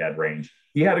like he had range.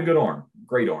 He had a good arm,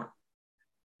 great arm.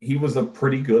 He was a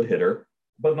pretty good hitter,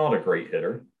 but not a great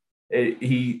hitter.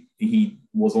 He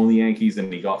was on the Yankees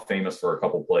and he got famous for a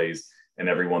couple plays, and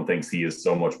everyone thinks he is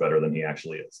so much better than he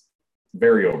actually is.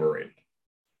 Very overrated.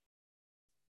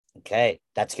 Okay,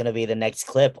 that's gonna be the next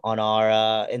clip on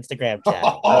our Instagram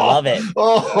channel. I love it.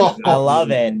 I love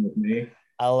it.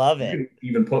 I love it. You can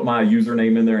even put my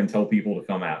username in there and tell people to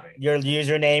come at me. Your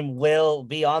username will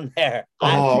be on there.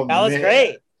 Oh, that was man.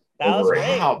 great. That was Overrated.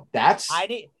 great. Wow,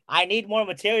 I need more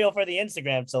material for the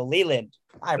Instagram. So Leland,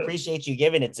 I appreciate you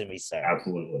giving it to me, sir.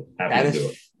 Absolutely. Happy to do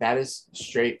it. That is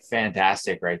straight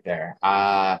fantastic right there.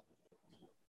 Yeah,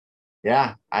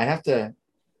 I have to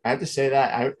say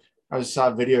that. I saw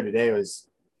a video today. It was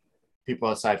people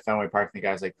outside Fenway Park, and the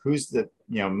guy's like, "Who's the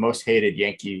most hated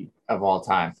Yankee of all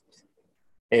time?"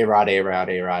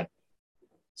 A-Rod.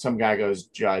 Some guy goes,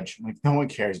 Judge. I'm like, no one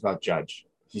cares about Judge.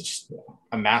 He's just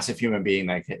a massive human being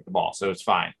that hit the ball, so it's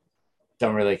fine.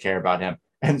 Don't really care about him.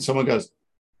 And someone goes,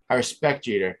 I respect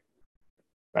Jeter,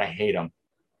 but I hate him.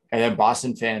 And then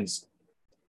Boston fans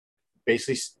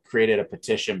basically created a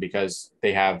petition because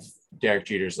they have Derek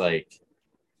Jeter's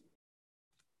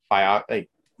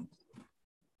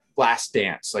last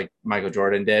dance, like Michael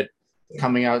Jordan did,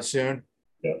 coming out soon.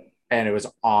 Yeah. And it was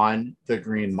on the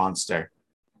Green Monster.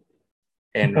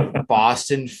 And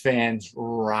Boston fans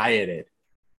rioted.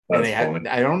 And they had,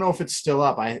 I don't know if it's still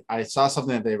up. I saw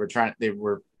something that they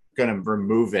were going to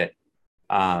remove it.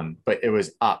 But it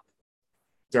was up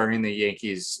during the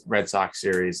Yankees Red Sox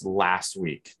series last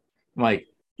week. I'm like,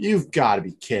 you've got to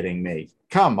be kidding me.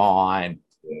 Come on.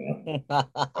 Yeah.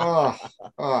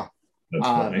 That's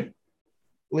funny.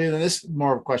 Leland, this is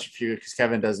more of a question for you because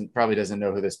Kevin probably doesn't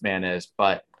know who this man is,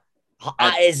 but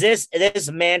is this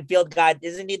Manfield guy?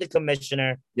 Isn't he the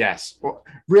commissioner? Yes. Well,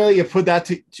 really, you put that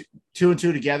two and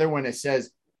two together when it says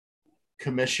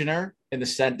commissioner in the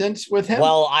sentence with him?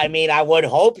 Well, I mean, I would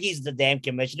hope he's the damn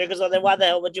commissioner because otherwise, why the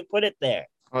hell would you put it there?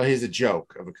 Well, he's a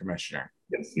joke of a commissioner.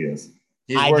 Yes, he is.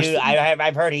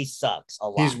 I've heard he sucks a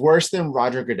lot. He's worse than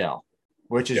Roger Goodell,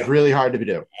 which is really hard to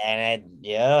do. And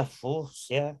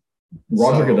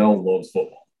Roger Goodell loves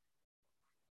football.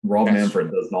 Rob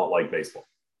Manfred does not like baseball.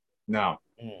 No.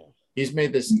 He's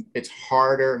made this, it's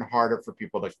harder and harder for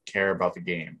people to care about the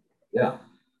game. Yeah.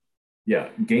 Yeah.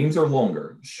 Games are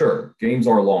longer. Sure. Games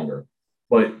are longer.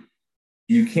 But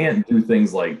you can't do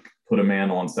things like put a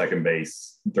man on second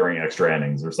base during extra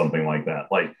innings or something like that.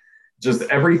 Like just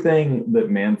everything that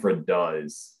Manfred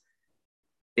does,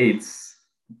 it's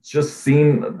just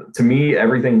to me,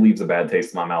 everything leaves a bad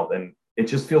taste in my mouth. And it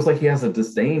just feels like he has a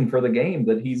disdain for the game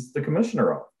that he's the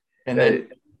commissioner of. And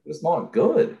it's not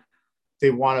good. They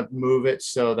want to move it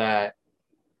so that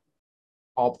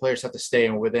all players have to stay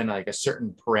within like a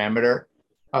certain parameter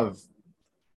of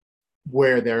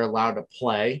where they're allowed to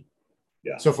play.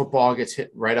 Yeah. So if a ball gets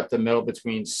hit right up the middle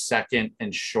between second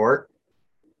and short,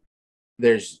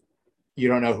 you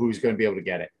don't know who's going to be able to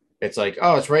get it. It's like,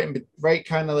 oh, it's right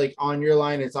kind of like on your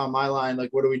line. It's on my line.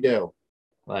 Like, what do we do?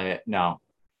 Like, no,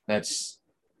 that's.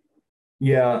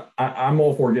 Yeah, I'm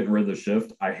all for getting rid of the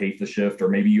shift. I hate the shift, or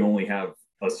maybe you only have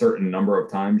a certain number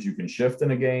of times you can shift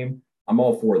in a game. I'm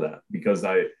all for that because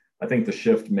I think the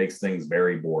shift makes things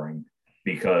very boring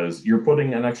because you're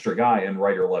putting an extra guy in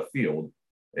right or left field.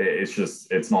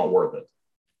 It's not worth it.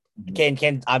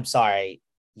 I'm sorry.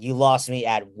 You lost me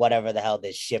at whatever the hell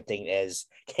this shifting is.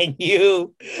 Can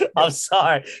you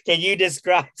describe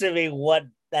to me what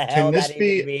the hell that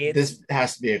even means? This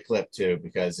has to be a clip too,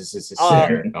 because this is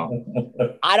I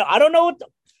don't know what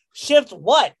shift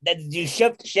what? Did you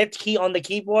shift key on the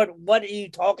keyboard? What are you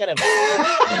talking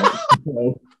about?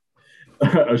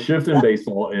 A shift in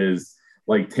baseball is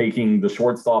like taking the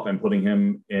shortstop and putting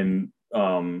him in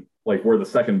like where the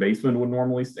second baseman would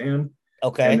normally stand.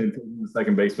 Okay. And then taking the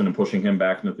second baseman and pushing him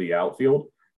back into the outfield.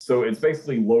 So it's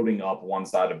basically loading up one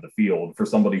side of the field for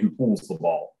somebody who pulls the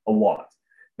ball a lot.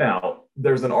 Now,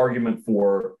 there's an argument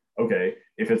for, okay,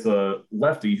 if it's a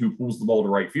lefty who pulls the ball to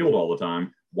right field all the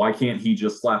time, why can't he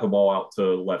just slap a ball out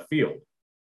to left field?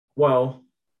 Well,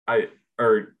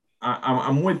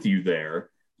 I'm with you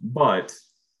there, but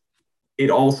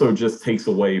it also just takes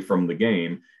away from the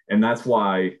game. And that's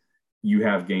why you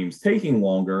have games taking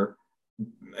longer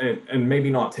and maybe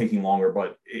not taking longer,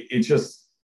 but it's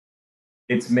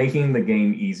making the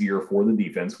game easier for the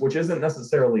defense, which isn't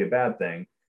necessarily a bad thing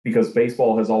because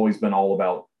baseball has always been all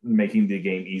about making the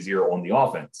game easier on the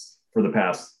offense for the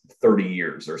past 30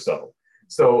 years or so.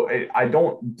 So I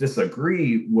don't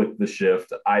disagree with the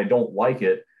shift. I don't like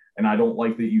it. And I don't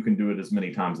like that you can do it as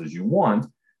many times as you want.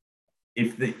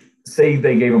 If say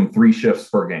they gave them 3 shifts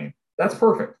per game, that's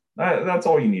perfect. That's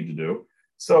all you need to do.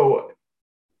 So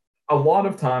a lot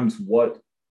of times what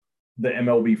the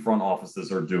MLB front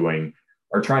offices are doing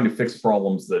are trying to fix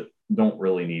problems that don't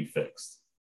really need fixed.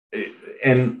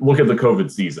 And look at the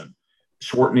COVID season,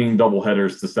 shortening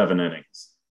doubleheaders to 7 innings.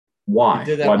 Why? We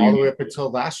did that Why do all you the way up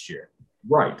until last year.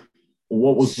 Right.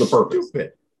 What was the purpose?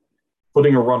 Stupid.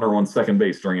 Putting a runner on second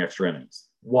base during extra innings.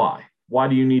 Why? Why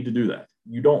do you need to do that?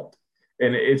 You don't.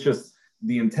 And it's just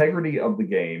the integrity of the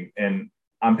game. And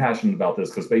I'm passionate about this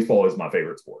because baseball is my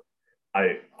favorite sport.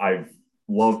 I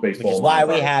love baseball. Which is why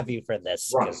we have you for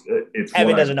this. Right. It's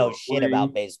Evan doesn't know shit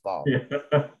about baseball.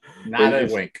 Yeah. Not a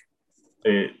wink.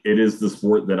 It is the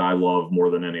sport that I love more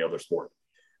than any other sport.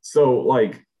 So,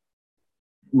 like,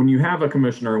 when you have a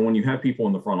commissioner and when you have people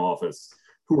in the front office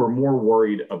who are more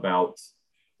worried about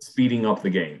speeding up the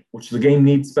game, which the game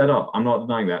needs sped up. I'm not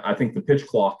denying that. I think the pitch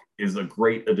clock is a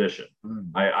great addition.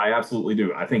 I absolutely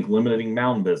do. I think limiting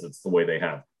mound visits the way they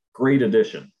have, great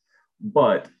addition.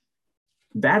 But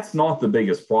that's not the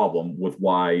biggest problem with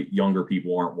why younger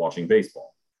people aren't watching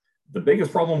baseball. The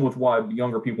biggest problem with why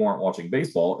younger people aren't watching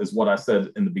baseball is what I said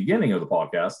in the beginning of the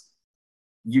podcast.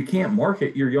 You can't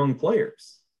market your young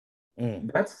players.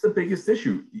 That's the biggest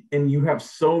issue. And you have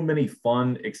so many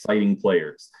fun, exciting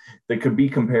players that could be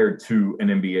compared to an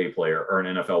NBA player or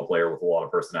an NFL player with a lot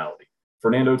of personality.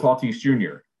 Fernando Tatis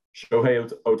Jr.,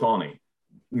 Shohei Ohtani,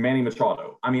 Manny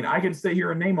Machado. I mean, I could sit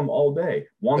here and name them all day.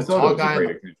 Juan Soto is a great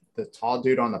example. The tall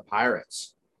dude on the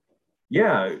Pirates.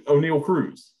 Yeah, O'Neal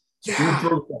Cruz. Yeah. He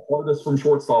throws the hardest from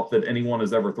shortstop that anyone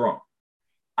has ever thrown.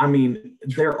 I mean,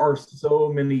 there are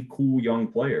so many cool young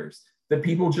players that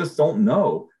people just don't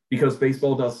know because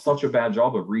baseball does such a bad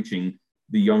job of reaching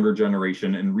the younger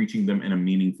generation and reaching them in a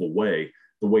meaningful way,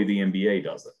 the way the NBA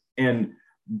does it. And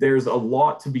there's a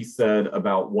lot to be said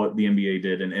about what the NBA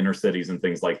did in inner cities and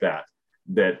things like that,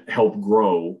 that help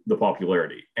grow the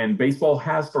popularity. And baseball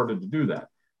has started to do that.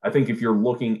 I think if you're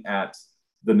looking at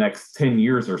the next 10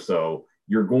 years or so,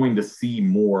 you're going to see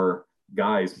more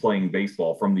guys playing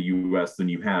baseball from the US than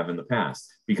you have in the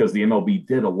past, because the MLB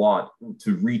did a lot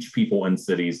to reach people in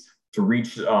cities, to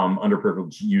reach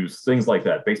underprivileged youth, things like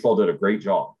that. Baseball did a great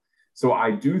job. So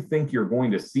I do think you're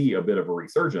going to see a bit of a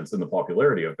resurgence in the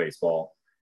popularity of baseball,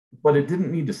 but it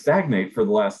didn't need to stagnate for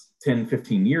the last 10,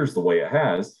 15 years the way it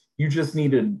has. You just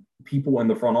needed people in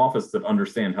the front office that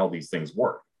understand how these things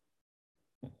work.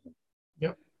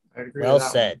 Yep, I agree. Well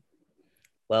said.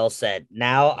 Well said.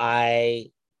 Now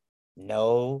I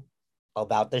know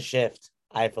about the shift.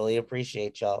 I fully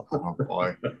appreciate y'all. Oh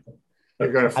boy.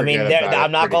 You're gonna I mean,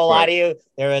 I'm not gonna lie to you.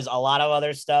 There is a lot of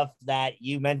other stuff that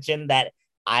you mentioned that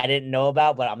I didn't know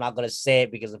about, but I'm not gonna say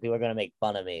it because the people are gonna make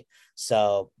fun of me.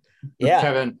 So, yeah.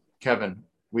 Kevin,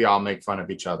 we all make fun of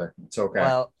each other. It's okay.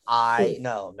 Well, I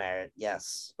know, Merritt.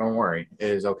 Yes. Don't worry, it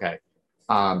is okay.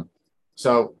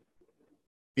 So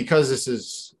because this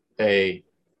is a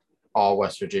all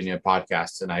West Virginia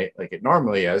podcast tonight, like it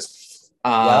normally is.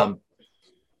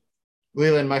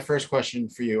 Leland, my first question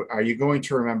for you: are you going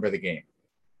to remember the game?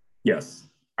 Yes.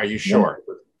 Are you sure?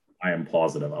 I am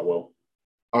positive I will.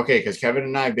 Okay, because Kevin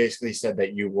and I basically said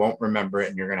that you won't remember it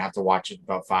and you're going to have to watch it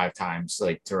about 5 times,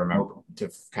 like to remember,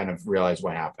 to kind of realize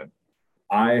what happened.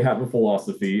 I have a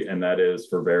philosophy, and that is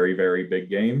for very, very big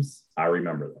games, I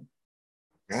remember them.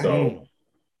 Okay. So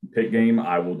Pitt game,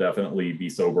 I will definitely be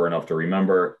sober enough to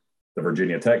remember. The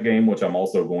Virginia Tech game, which I'm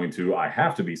also I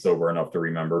have to be sober enough to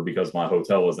remember because my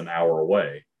hotel is an hour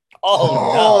away.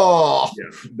 Oh, no.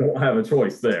 Yeah, don't have a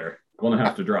choice there. I'm going to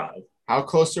have to drive. How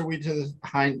close are we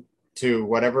to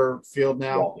whatever field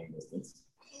now? Walking distance.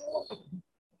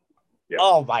 Yeah.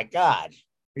 Oh my God.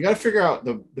 We got to figure out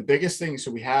the biggest thing. So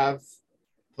we have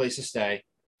a place to stay.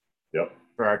 Yep.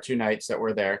 For our 2 nights that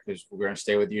we're there, because we're going to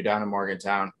stay with you down in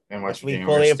Morgantown and West Virginia.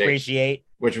 We fully appreciate.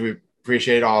 Which we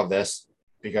appreciate all of this,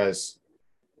 because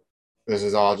this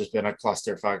has all just been a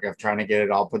clusterfuck of trying to get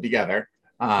it all put together.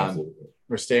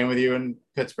 We're staying with you in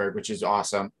Pittsburgh, which is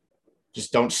awesome.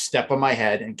 Just don't step on my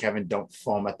head, and Kevin, don't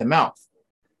foam at the mouth.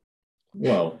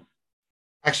 Well,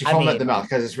 actually, foam at the mouth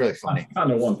because it's really funny. I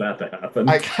kind of want that to happen.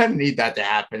 I kind of need that to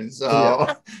happen. So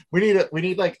we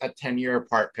need like a 10-year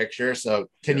apart picture. So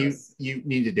can you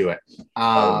need to do it?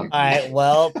 All right.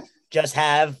 Well, just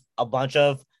have a bunch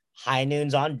of high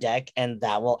noons on deck, and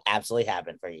that will absolutely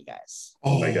happen for you guys.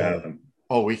 Make it happen.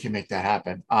 Oh, we can make that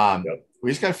happen.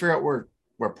 We just got to figure out where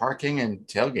we're parking and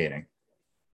tailgating.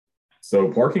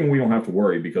 So parking, we don't have to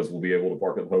worry because we'll be able to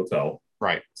park at the hotel.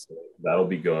 Right. So that'll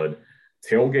be good.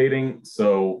 Tailgating.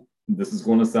 So this is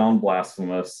going to sound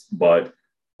blasphemous, but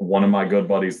one of my good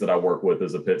buddies that I work with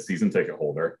is a Pitt season ticket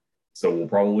holder. So we'll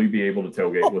probably be able to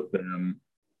tailgate with them.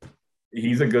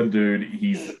 He's a good dude.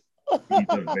 He's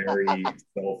a very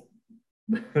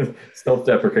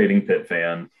self-deprecating Pitt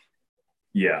fan.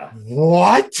 Yeah.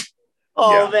 What?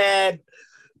 Oh Yeah. man,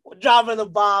 we're dropping the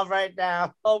bomb right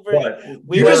now. But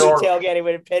We would be tailgating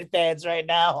with Pitt fans right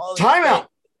now. Holy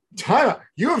Timeout.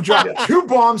 You have dropped Yeah. 2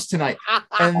 bombs tonight,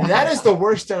 and that is the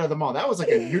worst out of them all. That was like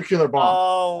a nuclear bomb.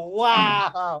 Oh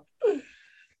wow.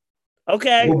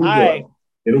 Okay. It'll be All good. right.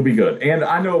 It'll be good. And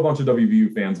I know a bunch of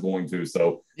WVU fans going to.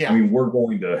 So, Yeah. I mean, we're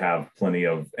going to have plenty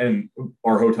of, and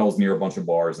our hotel's near a bunch of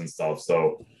bars and stuff.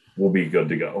 So we'll be good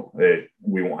to go.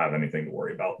 We won't have anything to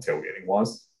worry about tailgating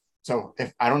wise. So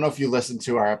if I don't know if you listened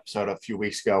to our episode a few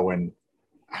weeks ago when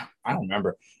I don't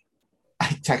remember, I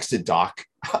texted Doc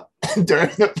during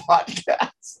the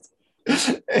podcast.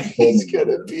 And he's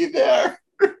gonna be there.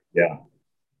 Yeah.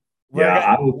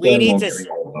 We need to.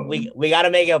 We got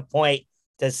to make a point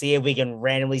to see if we can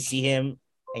randomly see him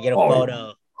and get a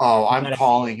photo. Oh, I'm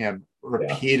calling him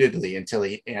repeatedly until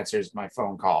he answers my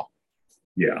phone call.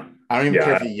 Yeah. I don't even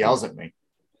care if he yells at me.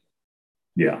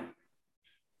 Yeah.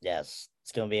 Yes,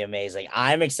 it's gonna be amazing.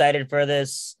 I'm excited for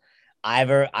this.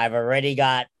 I've already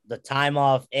got the time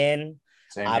off in.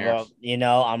 Same here.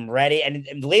 I'm ready.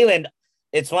 And Leland,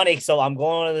 it's funny. So I'm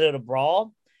going to the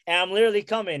brawl, and I'm literally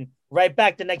coming right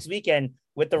back the next weekend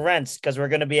with the rents because we're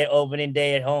gonna be at opening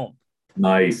day at home.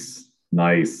 Nice.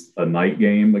 A night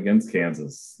game against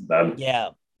Kansas. That'll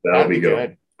be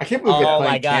good. I can't believe they're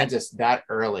playing Kansas that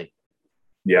early.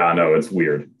 Yeah, I know. It's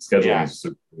weird. Scheduling is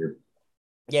super weird.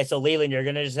 Yeah, so Leland, you're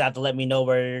gonna just have to let me know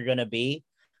where you're gonna be,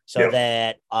 so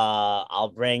that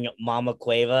I'll bring Mama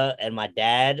Cueva and my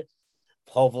dad.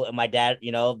 Hopefully, my dad,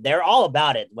 they're all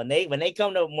about it. When they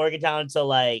come to Morgantown to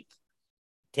like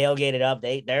tailgate it up,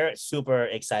 they're super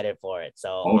excited for it. So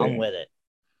I'm with it.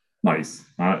 Nice.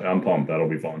 I'm pumped. That'll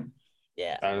be fun.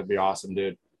 Yeah, that'll be awesome,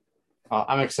 dude.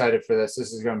 I'm excited for this.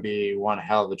 This is going to be one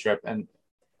hell of a trip. And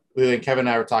Leland, Kevin and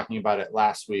I were talking about it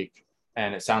last week,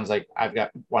 and it sounds like I've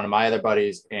got one of my other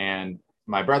buddies and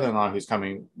my brother-in-law who's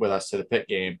coming with us to the Pitt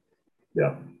game.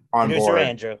 Yeah. On producer board.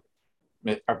 Andrew.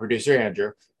 Our producer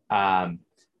Andrew,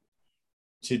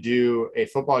 to do a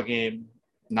football game,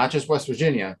 not just West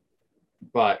Virginia,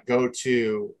 but go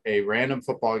to a random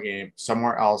football game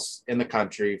somewhere else in the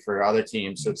country for other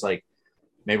teams. So it's like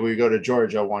maybe we go to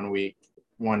Georgia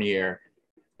one year,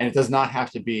 and it does not have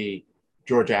to be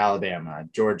Georgia, Alabama,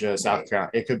 Georgia, South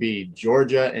Carolina. It could be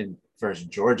Georgia and versus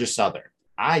Georgia Southern.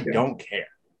 I don't care.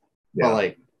 Yeah. But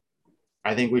like,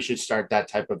 I think we should start that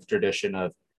type of tradition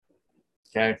of,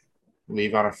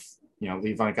 leave on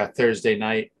like a Thursday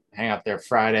night, hang out there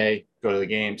Friday, go to the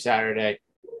game Saturday,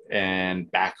 and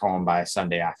back home by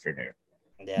Sunday afternoon.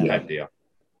 Yeah. Type deal.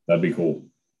 That'd be cool.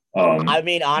 I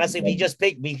mean, honestly, we just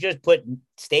put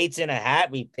states in a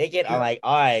hat. We pick it. I'm like,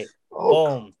 all right,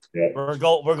 boom. Yeah. We're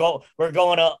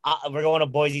going to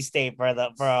Boise State for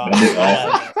that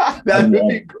would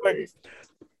be great.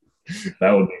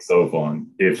 That would be so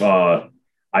fun. If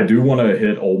I do want to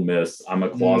hit Ole Miss. I'm a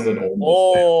closet Ole Miss.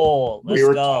 Oh, let's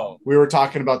go. We were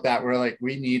talking about that. We're like,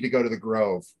 we need to go to the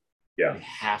Grove. Yeah, we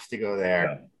have to go there.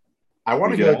 Yeah. I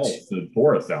want to go to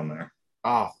Forest down there.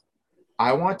 Oh,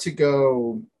 I want to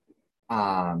go.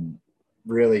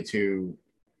 Really to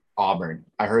Auburn.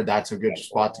 I heard that's a good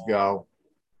spot to go.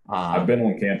 I've been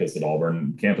on campus at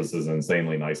Auburn. Campus is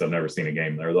insanely nice. I've never seen a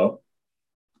game there though.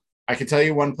 I can tell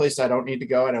you one place I don't need to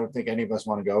go, and I don't think any of us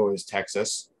want to go, is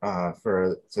Texas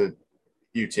to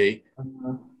UT.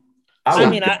 I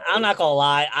mean, I'm not gonna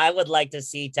lie. I would like to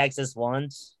see Texas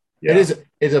once. Yeah.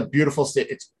 It's a beautiful state.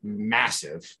 It's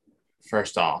massive.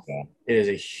 First off, It is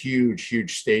a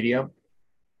huge stadium.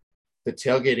 The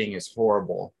tailgating is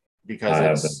horrible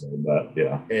because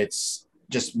it's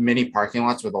just mini parking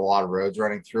lots with a lot of roads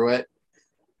running through it.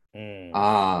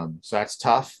 So that's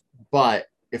tough. But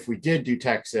if we did do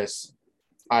Texas,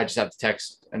 I just have to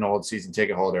text an old season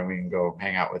ticket holder and we can go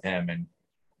hang out with him and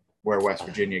wear West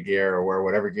Virginia gear or wear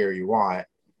whatever gear you want,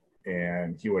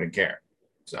 and he wouldn't care.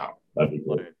 So that'd be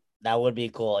cool. That would be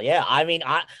cool. Yeah. I mean,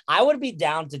 I would be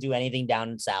down to do anything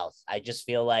down south. I just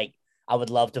feel like I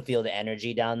would love to feel the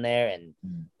energy down there and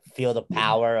feel the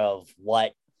power of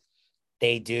what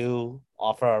they do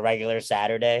offer a regular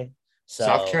Saturday. So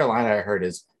South Carolina, I heard,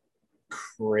 is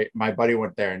great. My buddy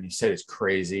went there and he said it's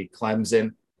crazy.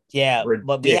 Clemson. Yeah.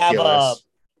 Ridiculous. But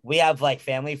we have like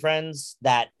family friends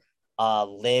that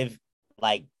live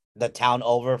like the town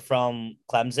over from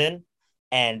Clemson.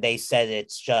 And they said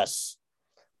it's just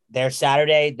their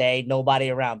Saturday, nobody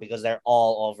around because they're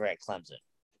all over at Clemson.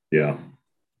 Yeah.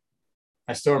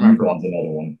 I still remember. Utah's another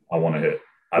one I want to hit.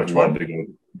 I'd love to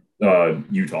go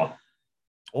Utah.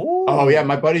 Ooh. Oh yeah,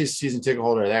 my buddy's season ticket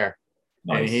holder there.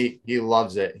 Nice. And he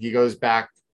loves it. He goes back.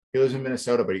 He lives in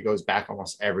Minnesota, but he goes back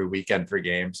almost every weekend for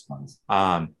games. Nice.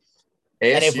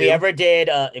 And if we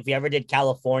ASU, if we ever did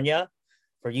California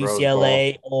for Rose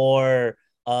UCLA or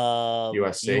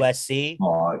USC. USC,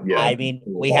 Yeah. I mean,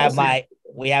 we have my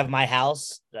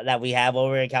house that we have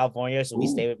over in California, so we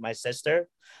stay with my sister.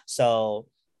 So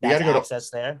We that's gotta go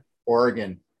access there.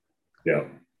 Oregon. Yeah.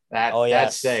 That's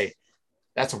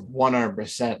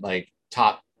 100% like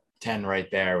top 10 right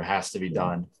there. It has to be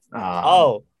done.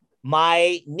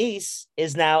 My niece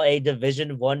is now a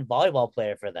Division I volleyball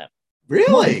player for them.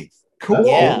 Really? Cool.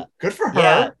 Yeah. Good for her.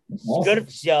 Yeah.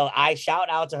 Good. So I shout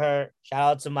out to her. Shout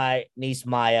out to my niece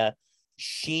Maya.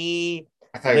 She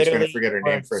I thought you were going to forget her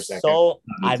name for a second. So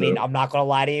I mean, I'm not going to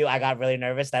lie to you. I got really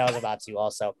nervous that I was about to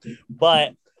also,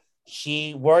 but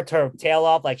she worked her tail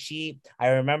off. I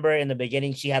remember in the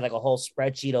beginning, she had like a whole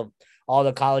spreadsheet of all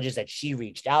the colleges that she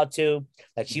reached out to.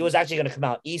 Like she was actually going to come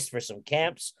out east for some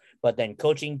camps, but then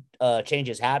coaching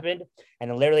changes happened.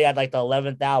 And then literally at like the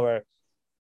 11th hour,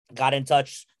 got in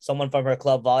touch, someone from her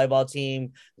club volleyball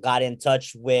team got in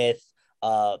touch with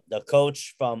the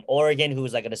coach from Oregon, who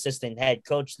was like an assistant head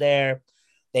coach there.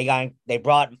 They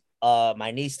brought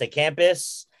my niece to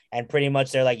campus, and pretty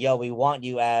much they're like, yo, we want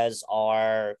you as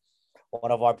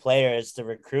one of our players to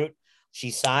recruit.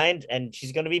 She signed, and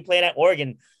she's going to be playing at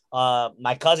Oregon.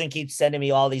 My cousin keeps sending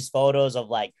me all these photos of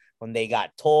like when they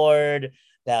got toured.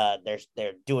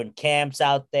 They're doing camps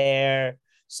out there.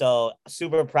 So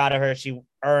super proud of her. She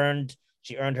earned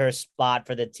her spot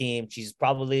for the team.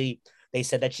 They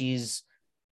said that she's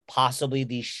possibly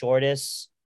the shortest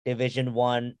Division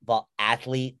I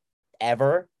athlete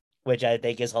ever, which I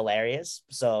think is hilarious.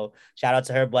 So shout out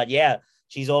to her. But yeah,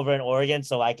 she's over in Oregon,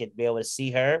 so I could be able to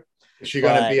see her. Is she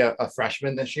going to be a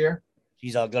freshman this year?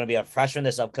 She's going to be a freshman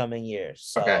this upcoming year.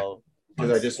 So, okay.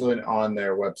 Because I just went on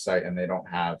their website and they don't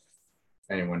have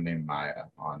anyone named Maya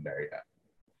on there yet.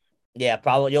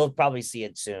 Yeah, you'll probably see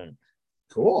it soon.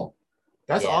 Cool.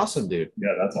 That's awesome, dude.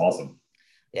 Yeah, that's awesome.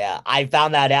 Yeah, I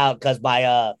found that out because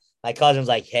my cousin's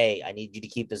like, hey, I need you to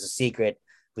keep this a secret.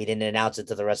 We didn't announce it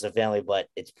to the rest of the family, but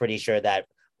it's pretty sure that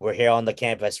we're here on the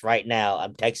campus right now.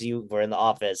 I'm texting you. We're in the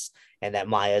office, and that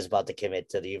Maya is about to commit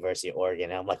to the University of Oregon.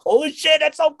 And I'm like, holy shit,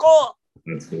 that's so cool.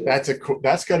 That's cool.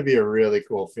 That's going to be a really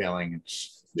cool feeling.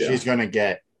 She's going to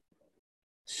get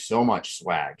so much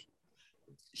swag.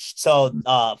 So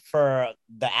for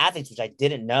the athletes, which I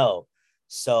didn't know,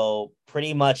 so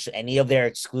pretty much any of their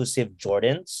exclusive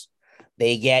Jordans,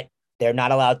 they're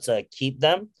not allowed to keep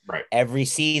them. Right. Every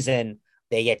season,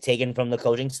 they get taken from the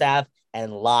coaching staff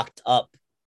and locked up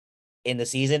in the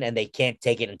season, and they can't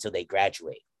take it until they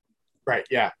graduate. Right.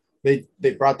 Yeah. They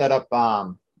brought that up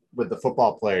with the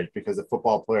football players because the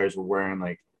football players were wearing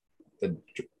like the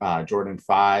Jordan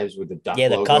 5s with the duck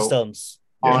logo. The customs.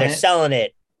 They're selling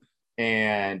it.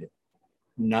 And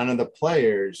none of the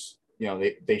players,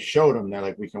 they showed them. They're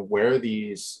like, we can wear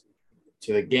these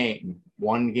to the game,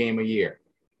 one game a year.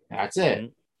 That's it. Mm-hmm.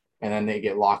 And then they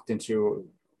get locked into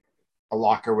a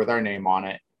locker with our name on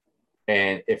it.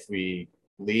 And if we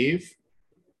leave,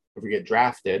 if we get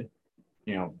drafted,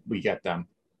 we get them.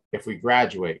 If we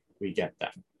graduate, we get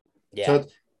them. Yeah. So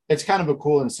it's kind of a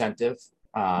cool incentive.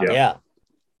 Yeah.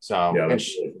 So,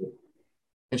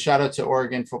 and shout out to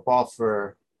Oregon football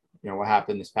for, what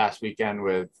happened this past weekend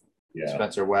with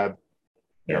Spencer Webb.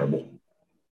 Terrible.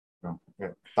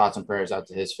 Thoughts and prayers out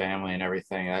to his family and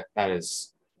everything. That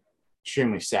is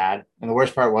extremely sad. And the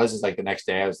worst part is like the next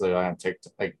day I was literally on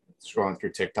TikTok, like scrolling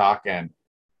through TikTok, and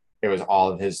it was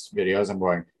all of his videos. I'm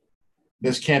going,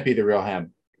 this can't be the real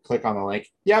him. Click on the link.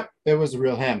 Yep, it was the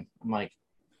real him. I'm like,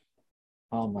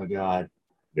 oh my God.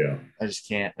 Yeah. I just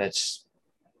can't. That's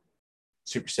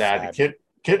super sad. The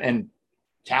kid and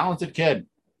talented kid.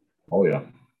 Oh yeah.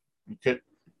 He could,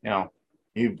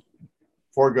 he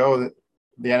forego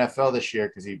the NFL this year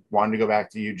because he wanted to go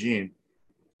back to Eugene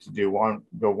to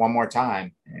go one more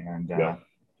time. And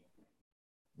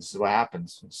this is what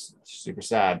happens. It's super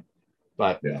sad.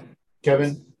 But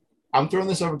Kevin, I'm throwing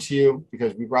this over to you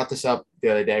because we brought this up the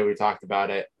other day. We talked about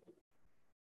it.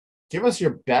 Give us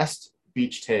your best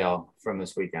beach tale from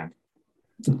this weekend.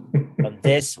 From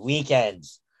this weekend.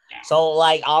 So,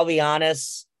 I'll be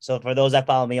honest. So, for those that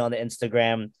follow me on the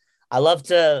Instagram, I love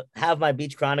to have my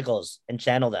beach chronicles and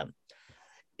channel them.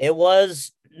 It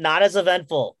was not as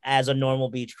eventful as a normal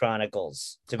beach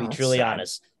chronicles, to be truly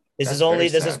honest. This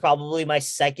is probably my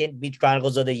second beach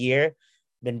chronicles of the year.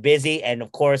 Been busy, and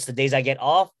of course, the days I get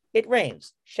off, it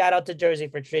rains. Shout out to Jersey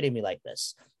for treating me like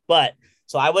this. But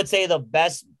so I would say the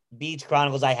best beach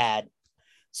chronicles I had.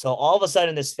 So all of a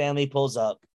sudden, this family pulls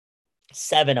up,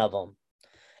 7 of them,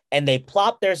 and they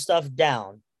plop their stuff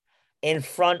down in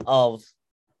front of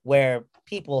where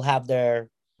people have their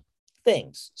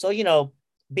things. So,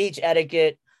 beach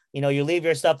etiquette, You leave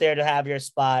your stuff there to have your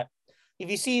spot. If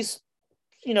you see,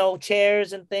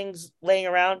 chairs and things laying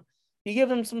around, you give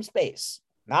them some space.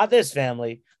 Not this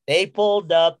family. They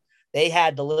pulled up. They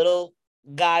had the little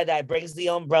guy that brings the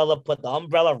umbrella, put the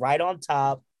umbrella right on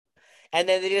top. And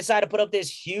then they decided to put up this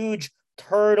huge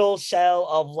turtle shell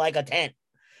of like a tent.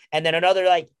 And then another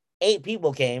like 8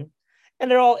 people came and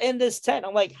they're all in this tent.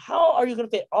 I'm like, how are you going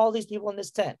to fit all these people in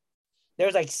this tent?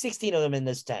 There's like 16 of them in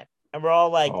this tent. And we're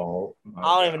all like, I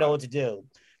don't even know what to do.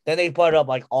 Then they put up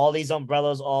like all these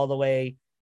umbrellas all the way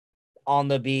on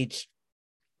the beach.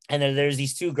 And then there's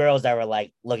these 2 girls that were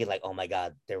like looking like, oh my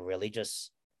God, they really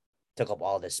just took up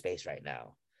all this space right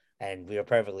now. And we were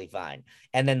perfectly fine.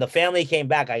 And then the family came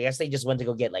back. I guess they just went to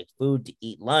go get like food to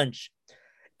eat lunch.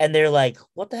 And they're like,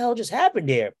 what the hell just happened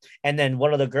here? And then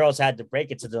one of the girls had to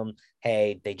break it to them.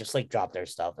 Hey, they just like dropped their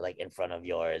stuff like in front of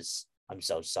yours. I'm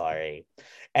so sorry.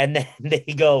 And then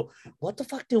they go, what the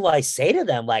fuck do I say to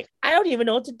them? Like, I don't even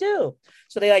know what to do.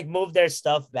 So they like move their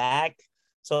stuff back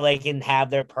so they can have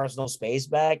their personal space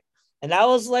back. And that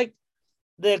was like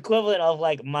the equivalent of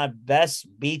like my best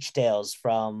beach tales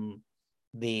from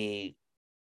the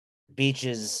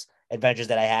beaches adventures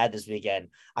that I had this weekend.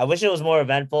 I wish it was more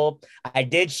eventful. I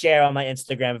did share on my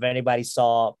Instagram, if anybody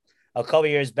saw a couple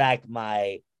years back,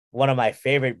 one of my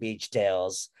favorite beach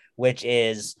tales, which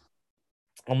is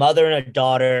a mother and a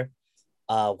daughter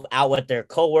out with their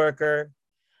coworker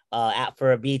out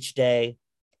for a beach day,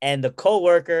 and the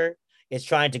coworker is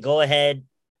trying to go ahead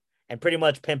and pretty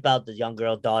much pimp out the young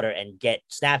girl daughter and get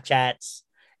Snapchats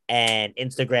and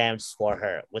Instagrams for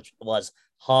her, which was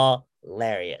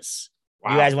hilarious.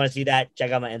 Wow. You guys want to see that?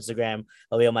 Check out my Instagram.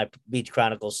 It'll be on my Beach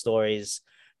Chronicles stories.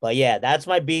 But yeah, that's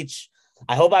my beach.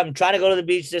 I hope I'm trying to go to the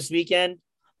beach this weekend.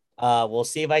 We'll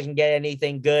see if I can get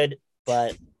anything good,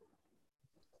 but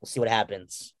we'll see what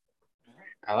happens.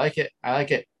 I like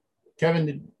it.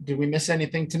 Kevin, did we miss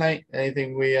anything tonight?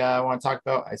 Anything we want to talk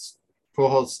about?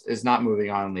 Pujols is not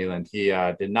moving on, Leland. He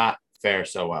did not fare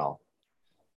so well,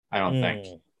 I don't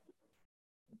think.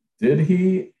 Did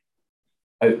he?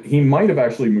 He might have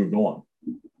actually moved on.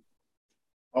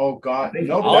 Oh God!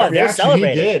 No, they're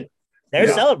celebrating. He did. They're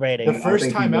celebrating. The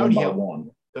first time out,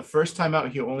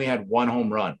 he only had 1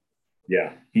 home run.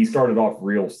 Yeah, he started off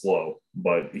real slow,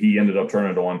 but he ended up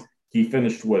turning it on. He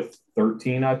finished with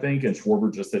 13, I think, and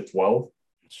Schwarber just hit 12.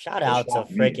 Shout out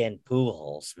to freaking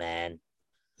Pujols, man.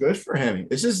 Good for him.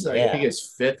 This is, I think,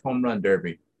 his 5th home run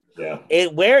derby. Yeah.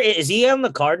 Where is he on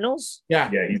the Cardinals? Yeah,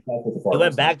 he's back with the Cardinals. He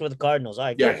went back with the Cardinals. All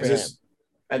right, good for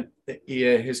him.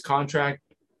 His contract,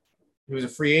 he was a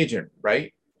free agent,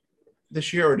 right?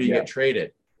 This year, or did he get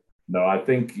traded? No, I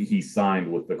think he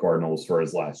signed with the Cardinals for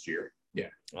his last year. Yeah.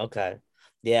 Okay.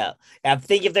 Yeah. I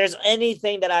think if there's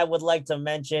anything that I would like to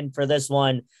mention for this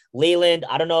one, Leland,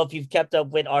 I don't know if you've kept up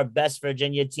with our Best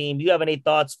Virginia team. Do you have any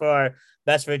thoughts for our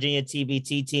Best Virginia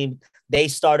TBT team? They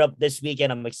start up this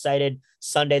weekend. I'm excited.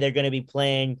 Sunday, they're going to be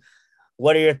playing.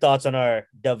 What are your thoughts on our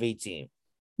W team?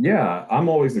 Yeah, I'm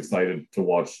always excited to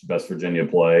watch Best Virginia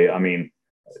play. I mean,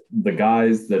 the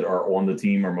guys that are on the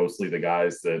team are mostly the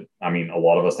guys that, a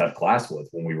lot of us had class with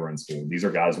when we were in school. These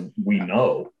are guys we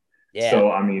know. Yeah.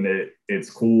 So, it's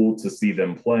cool to see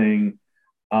them playing.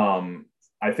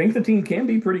 I think the team can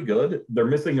be pretty good. They're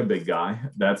missing a big guy.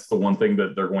 That's the one thing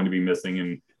that they're going to be missing.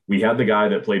 And we had the guy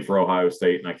that played for Ohio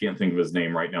State, and I can't think of his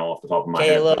name right now off the top of my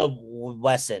head. Caleb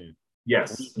Wesson.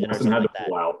 Yes, Wesson had to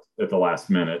pull out at the last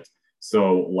minute.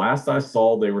 So last I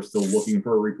saw, they were still looking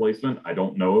for a replacement. I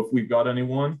don't know if we've got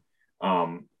anyone.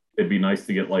 It'd be nice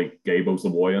to get like Gabe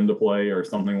Osaboyan to play or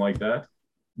something like that.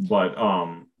 But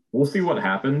we'll see what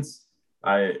happens.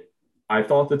 I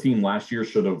thought the team last year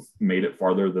should have made it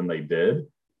farther than they did,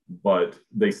 but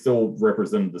they still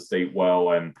represented the state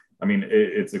well. And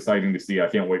it's exciting to see. I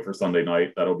can't wait for Sunday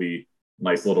night. That'll be a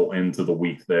nice little end to the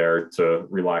week there to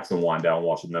relax and wind down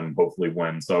watching them hopefully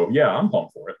win. So yeah, I'm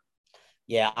pumped for it.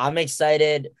 Yeah, I'm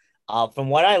excited. From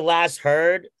what I last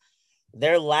heard,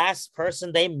 their last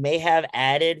person they may have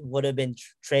added would have been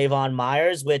Trayvon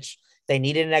Myers, which they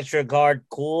needed an extra guard.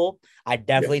 Cool. I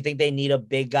definitely think they need a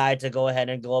big guy to go ahead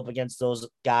and go up against those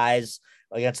guys,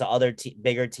 against the other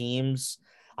bigger teams.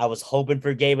 I was hoping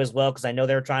for Gabe as well because I know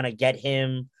they were trying to get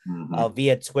him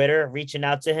via Twitter, reaching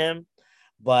out to him.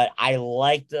 But I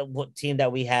like the team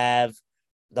that we have.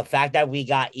 The fact that we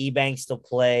got Ebanks to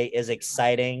play is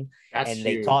exciting. That's and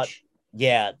they huge.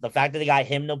 The fact that they got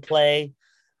him to play,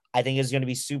 I think is going to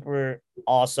be super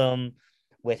awesome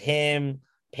with him,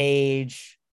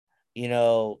 Page,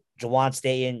 Jawan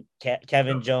Staten,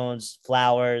 Kevin Jones,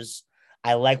 Flowers.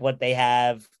 I like what they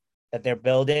have that they're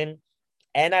building.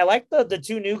 And I like the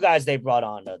 2 new guys they brought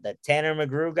on, the Tanner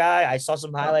McGrew guy. I saw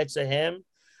some highlights of him.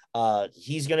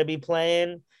 He's going to be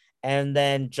playing. And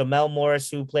then Jamel Morris,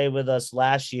 who played with us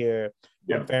last year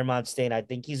Yeah. at Fairmont State, I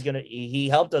think he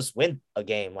helped us win a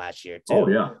game last year too. Oh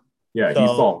yeah. Yeah, So, he's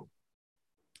solid.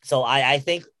 So I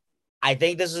think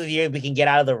this is the year we can get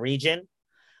out of the region.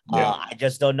 Yeah. I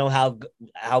just don't know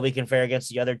how we can fare against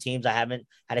the other teams. I haven't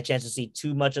had a chance to see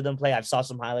too much of them play. I've saw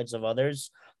some highlights of others,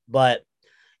 but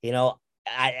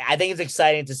I think it's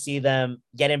exciting to see them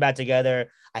getting back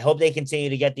together. I hope they continue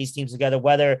to get these teams together,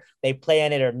 whether they play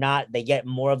in it or not. They get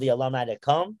more of the alumni to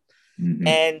come. Mhm.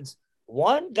 And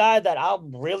one guy that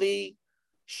I'm really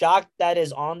shocked that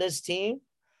is on this team,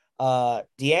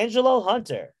 D'Angelo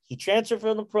Hunter. He transferred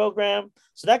from the program,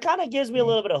 so that kind of gives me a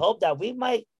little bit of hope that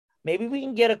maybe we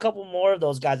can get a couple more of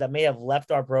those guys that may have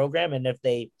left our program, and if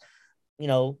they,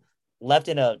 left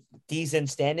in a decent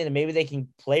standing, and maybe they can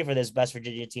play for this West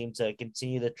Virginia team to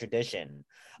continue the tradition.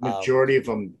 Majority of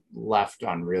them left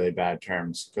on really bad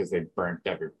terms because they burnt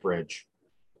every bridge.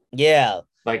 Yeah,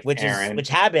 Like which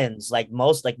happens like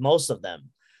most of them.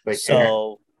 Like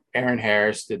so Aaron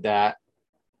Harris did that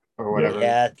or whatever.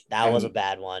 Yeah, that was a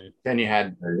bad one. Then you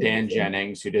had Dan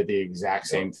Jennings who did the exact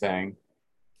same thing.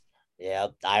 Yeah,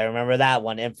 I remember that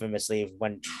one infamously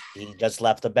when he just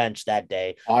left the bench that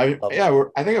day. I think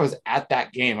I was at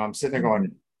that game. I'm sitting there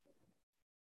going,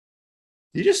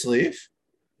 "Did you just leave?"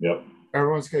 Yep.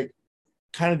 Everyone's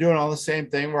kind of doing all the same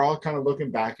thing. We're all kind of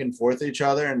looking back and forth at each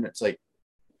other, and it's like,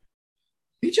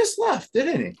 he just left,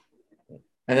 didn't he?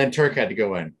 And then Turk had to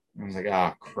go in. I was like,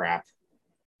 "Oh crap."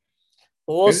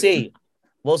 We'll see.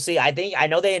 I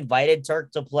know they invited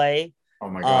Turk to play. Oh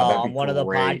my god, on one of the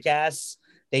podcasts.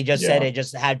 They just said it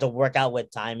just had to work out with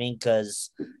timing because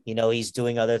he's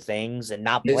doing other things and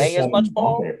not playing as much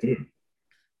ball.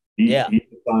 He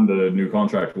signed a new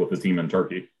contract with the team in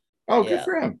Turkey. Oh, good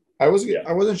for him. I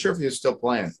wasn't sure if he was still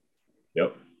playing.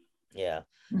 Yep. Yeah.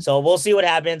 So we'll see what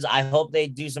happens. I hope they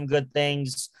do some good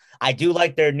things. I do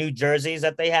like their new jerseys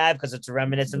that they have because it's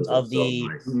reminiscent of the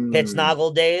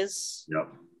Pittsnogle days. Yep.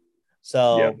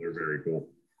 So yeah, they're very cool.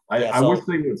 I wish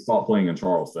they would stop playing in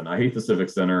Charleston. I hate the Civic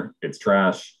Center. It's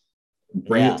trash.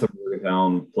 Bring it to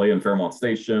Morgantown, play in Fairmont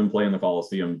Station, play in the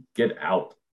Coliseum. Get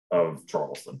out of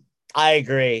Charleston. I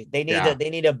agree. They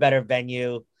need a better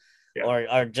venue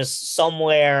or just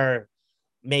somewhere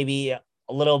maybe a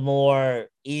little more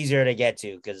easier to get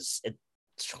to because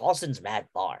Charleston's mad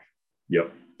far.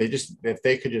 Yep. If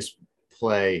they could just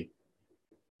play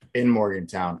in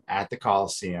Morgantown at the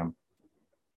Coliseum,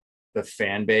 the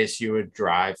fan base you would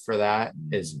drive for that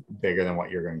is bigger than what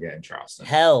you're going to get in Charleston.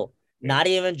 Hell, not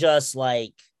even just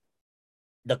like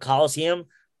the Coliseum.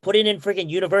 Put it in freaking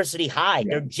University High. Yeah,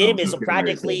 their gym is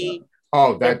practically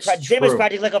gym is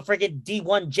practically like a freaking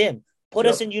D1 gym. Put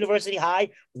us in University High.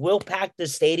 We'll pack the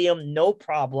stadium, no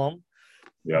problem.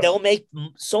 Yep. They'll make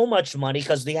so much money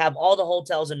because they have all the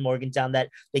hotels in Morgantown that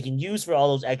they can use for all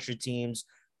those extra teams.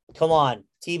 Come on,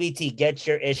 TBT, get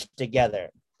your ish together.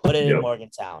 Put it in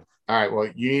Morgantown. All right. Well,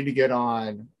 you need to get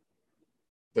on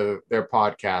their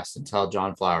podcast and tell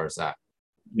John Flowers that.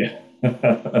 Yeah.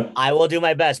 I will do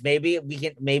my best.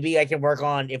 Maybe I can work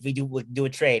on if we do a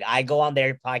trade. I go on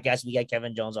their podcast, we get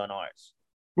Kevin Jones on ours.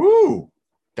 Woo!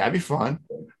 That'd be fun.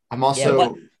 I'm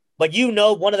also but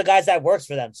one of the guys that works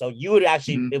for them. So you would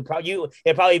actually it'd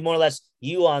probably more or less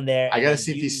you on there. I gotta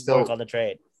see if he's still work on the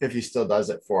trade. If he still does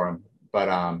it for him. But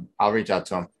I'll reach out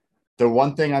to him. The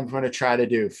one thing I'm going to try to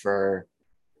do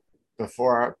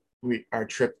before our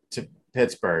trip to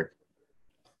Pittsburgh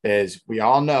is we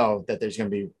all know that there's going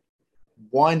to be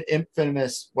one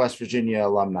infamous West Virginia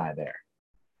alumni there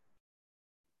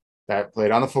that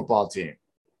played on the football team.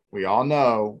 We all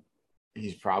know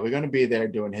he's probably going to be there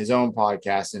doing his own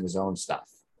podcast and his own stuff.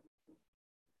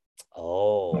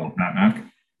 Oh, Pat Mack.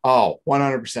 Oh,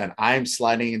 100%. I'm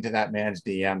sliding into that man's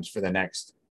DMs for the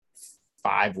next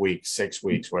 5 weeks, 6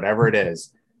 weeks, whatever it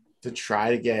is, to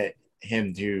try to get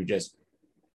him to just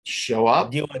show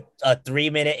up. Do a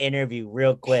 3-minute interview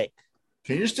real quick.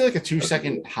 Can you just do like a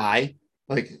 2-second hi?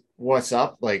 Like, what's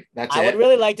up? Like, that's I would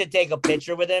really like to take a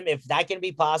picture with him. If that can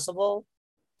be possible,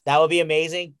 that would be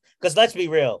amazing. Because let's be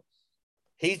real.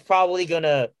 He's probably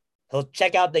he'll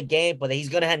check out the game, but he's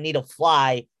going to need to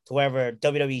fly to wherever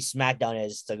WWE SmackDown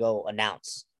is to go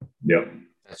announce. Yep.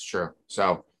 That's true.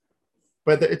 So,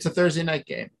 but it's a Thursday night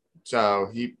game. So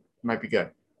he might be good.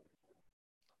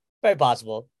 Very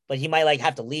possible. But he might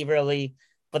have to leave early.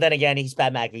 But then again, he's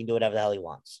Pat McAfee. He can do whatever the hell he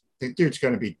wants. The dude's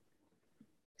going to be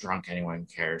drunk anyway. Who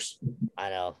cares? I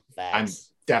know. Facts. I'm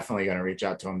definitely going to reach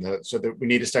out to him so that we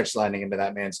need to start sliding into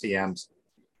that man's DMs.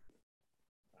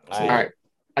 All right.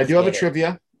 I do have a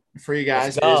trivia for you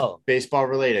guys. It is baseball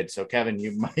related. So Kevin,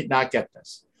 you might not get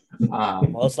this.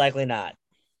 Most likely not.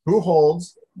 Who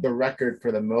holds the record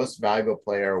for the most valuable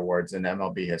player awards in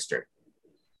MLB history?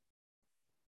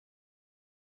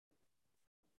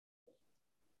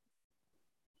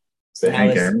 Say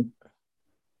Hank Aaron.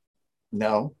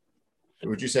 No.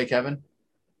 Would you say, Kevin?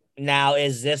 Now,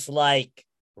 is this like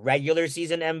regular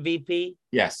season MVP?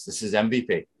 Yes, this is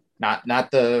MVP.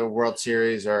 Not the World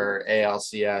Series or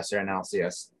ALCS or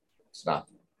NLCS stuff.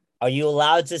 Are you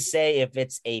allowed to say if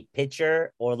it's a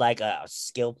pitcher or like a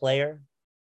skill player?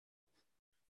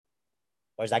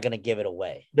 Or is that going to give it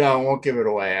away? No, I won't give it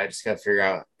away. I just got to figure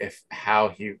out how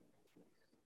he.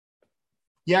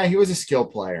 Yeah, he was a skill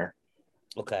player.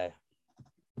 Okay.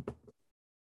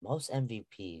 Most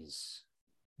MVPs.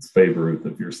 It's Babe Ruth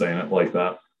if you're saying it like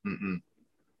that. Mm-mm.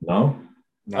 No?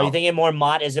 Are you thinking more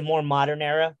is it more modern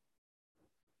era?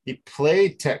 He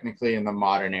played technically in the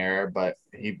modern era, but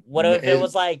what if it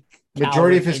was like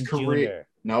majority of his career? Jr.?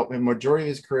 Nope, the majority of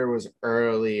his career was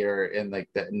earlier in like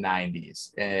the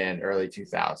 90s and early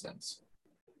 2000s.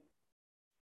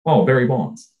 Oh, Barry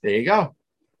Bonds. There you go.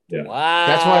 Yeah. Wow.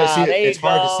 That's why I see it's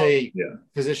hard to say Yeah.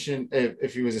 position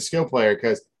if he was a skill player,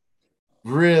 because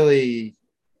really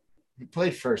he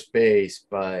played first base,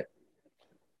 but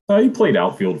He played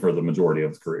outfield for the majority of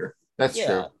his career. that's Yeah.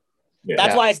 true. Yeah.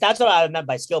 That's what I meant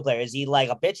by skill player. Is he like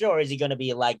a pitcher or is he going to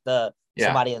be like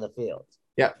somebody in the field?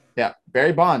 Yeah.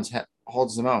 Barry Bonds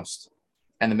holds the most,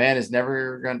 and the man is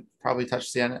never going to probably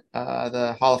touch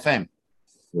the Hall of Fame,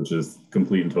 which is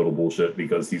complete and total bullshit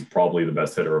because he's probably the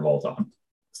best hitter of all time.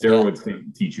 Steroids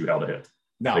can't teach you how to hit.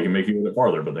 No, They can make you hit it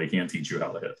farther, but they can't teach you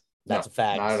how to hit. That's a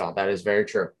fact. Not at all. That is very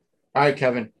true. All right,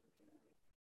 Kevin,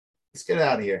 let's get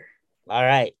out of here. All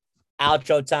right.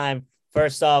 Outro time.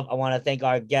 First off, I want to thank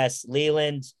our guest,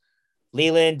 Leland.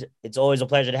 Leland, it's always a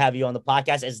pleasure to have you on the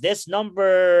podcast. Is this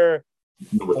number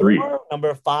 3?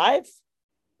 Number 5?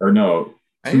 Or no,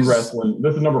 True Wrestling.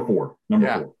 This is number 4.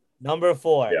 Number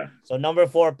 4. Yeah. So number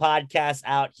 4 podcast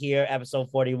out here,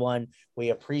 episode 41. We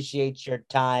appreciate your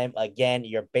time. Again,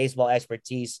 your baseball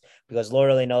expertise, because Lord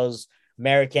only knows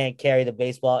Merritt can't carry the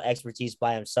baseball expertise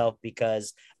by himself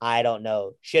because I don't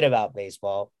know shit about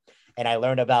baseball. And I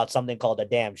learned about something called a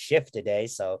damn shift today.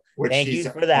 So thank you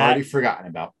for that. Already forgotten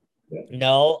about.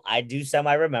 No, I do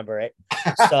semi-remember it.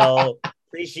 So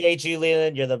appreciate you,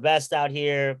 Leland. You're the best out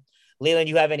here. Leland,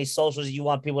 you have any socials you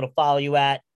want people to follow you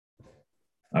at?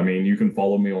 I mean, you can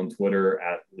follow me on Twitter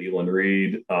at Leland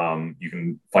Reed. You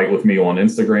can fight with me on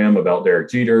Instagram about Derek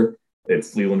Jeter.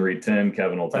 It's Leland Reed 10.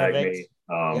 Kevin will tag me.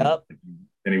 If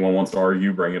anyone wants to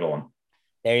argue, bring it on.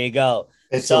 There you go.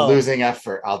 It's a losing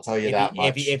effort. I'll tell you that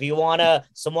much. If you want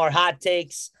some more hot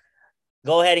takes,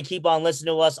 go ahead and keep on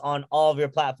listening to us on all of your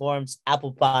platforms,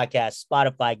 Apple Podcasts,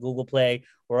 Spotify, Google Play.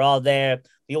 We're all there. If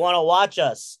you want to watch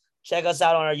us, check us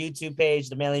out on our YouTube page,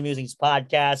 The Manly Musings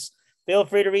Podcast. Feel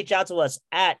free to reach out to us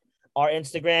at our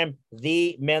Instagram,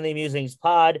 The Manly Musings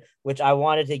Pod, which I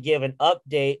wanted to give an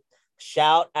update.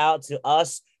 Shout out to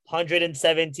us,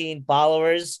 117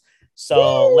 followers.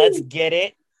 So let's get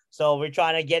it. So we're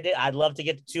trying to get it. I'd love to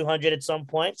get to 200 at some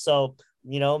point. So,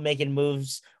 making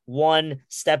moves one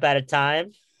step at a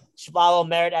time. Follow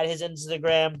Merritt at his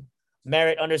Instagram,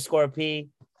 Merritt_P.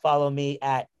 Follow me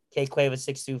at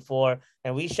KQuava624.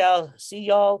 And we shall see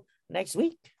y'all next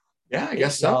week. Yeah, I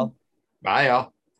guess so. Bye, y'all.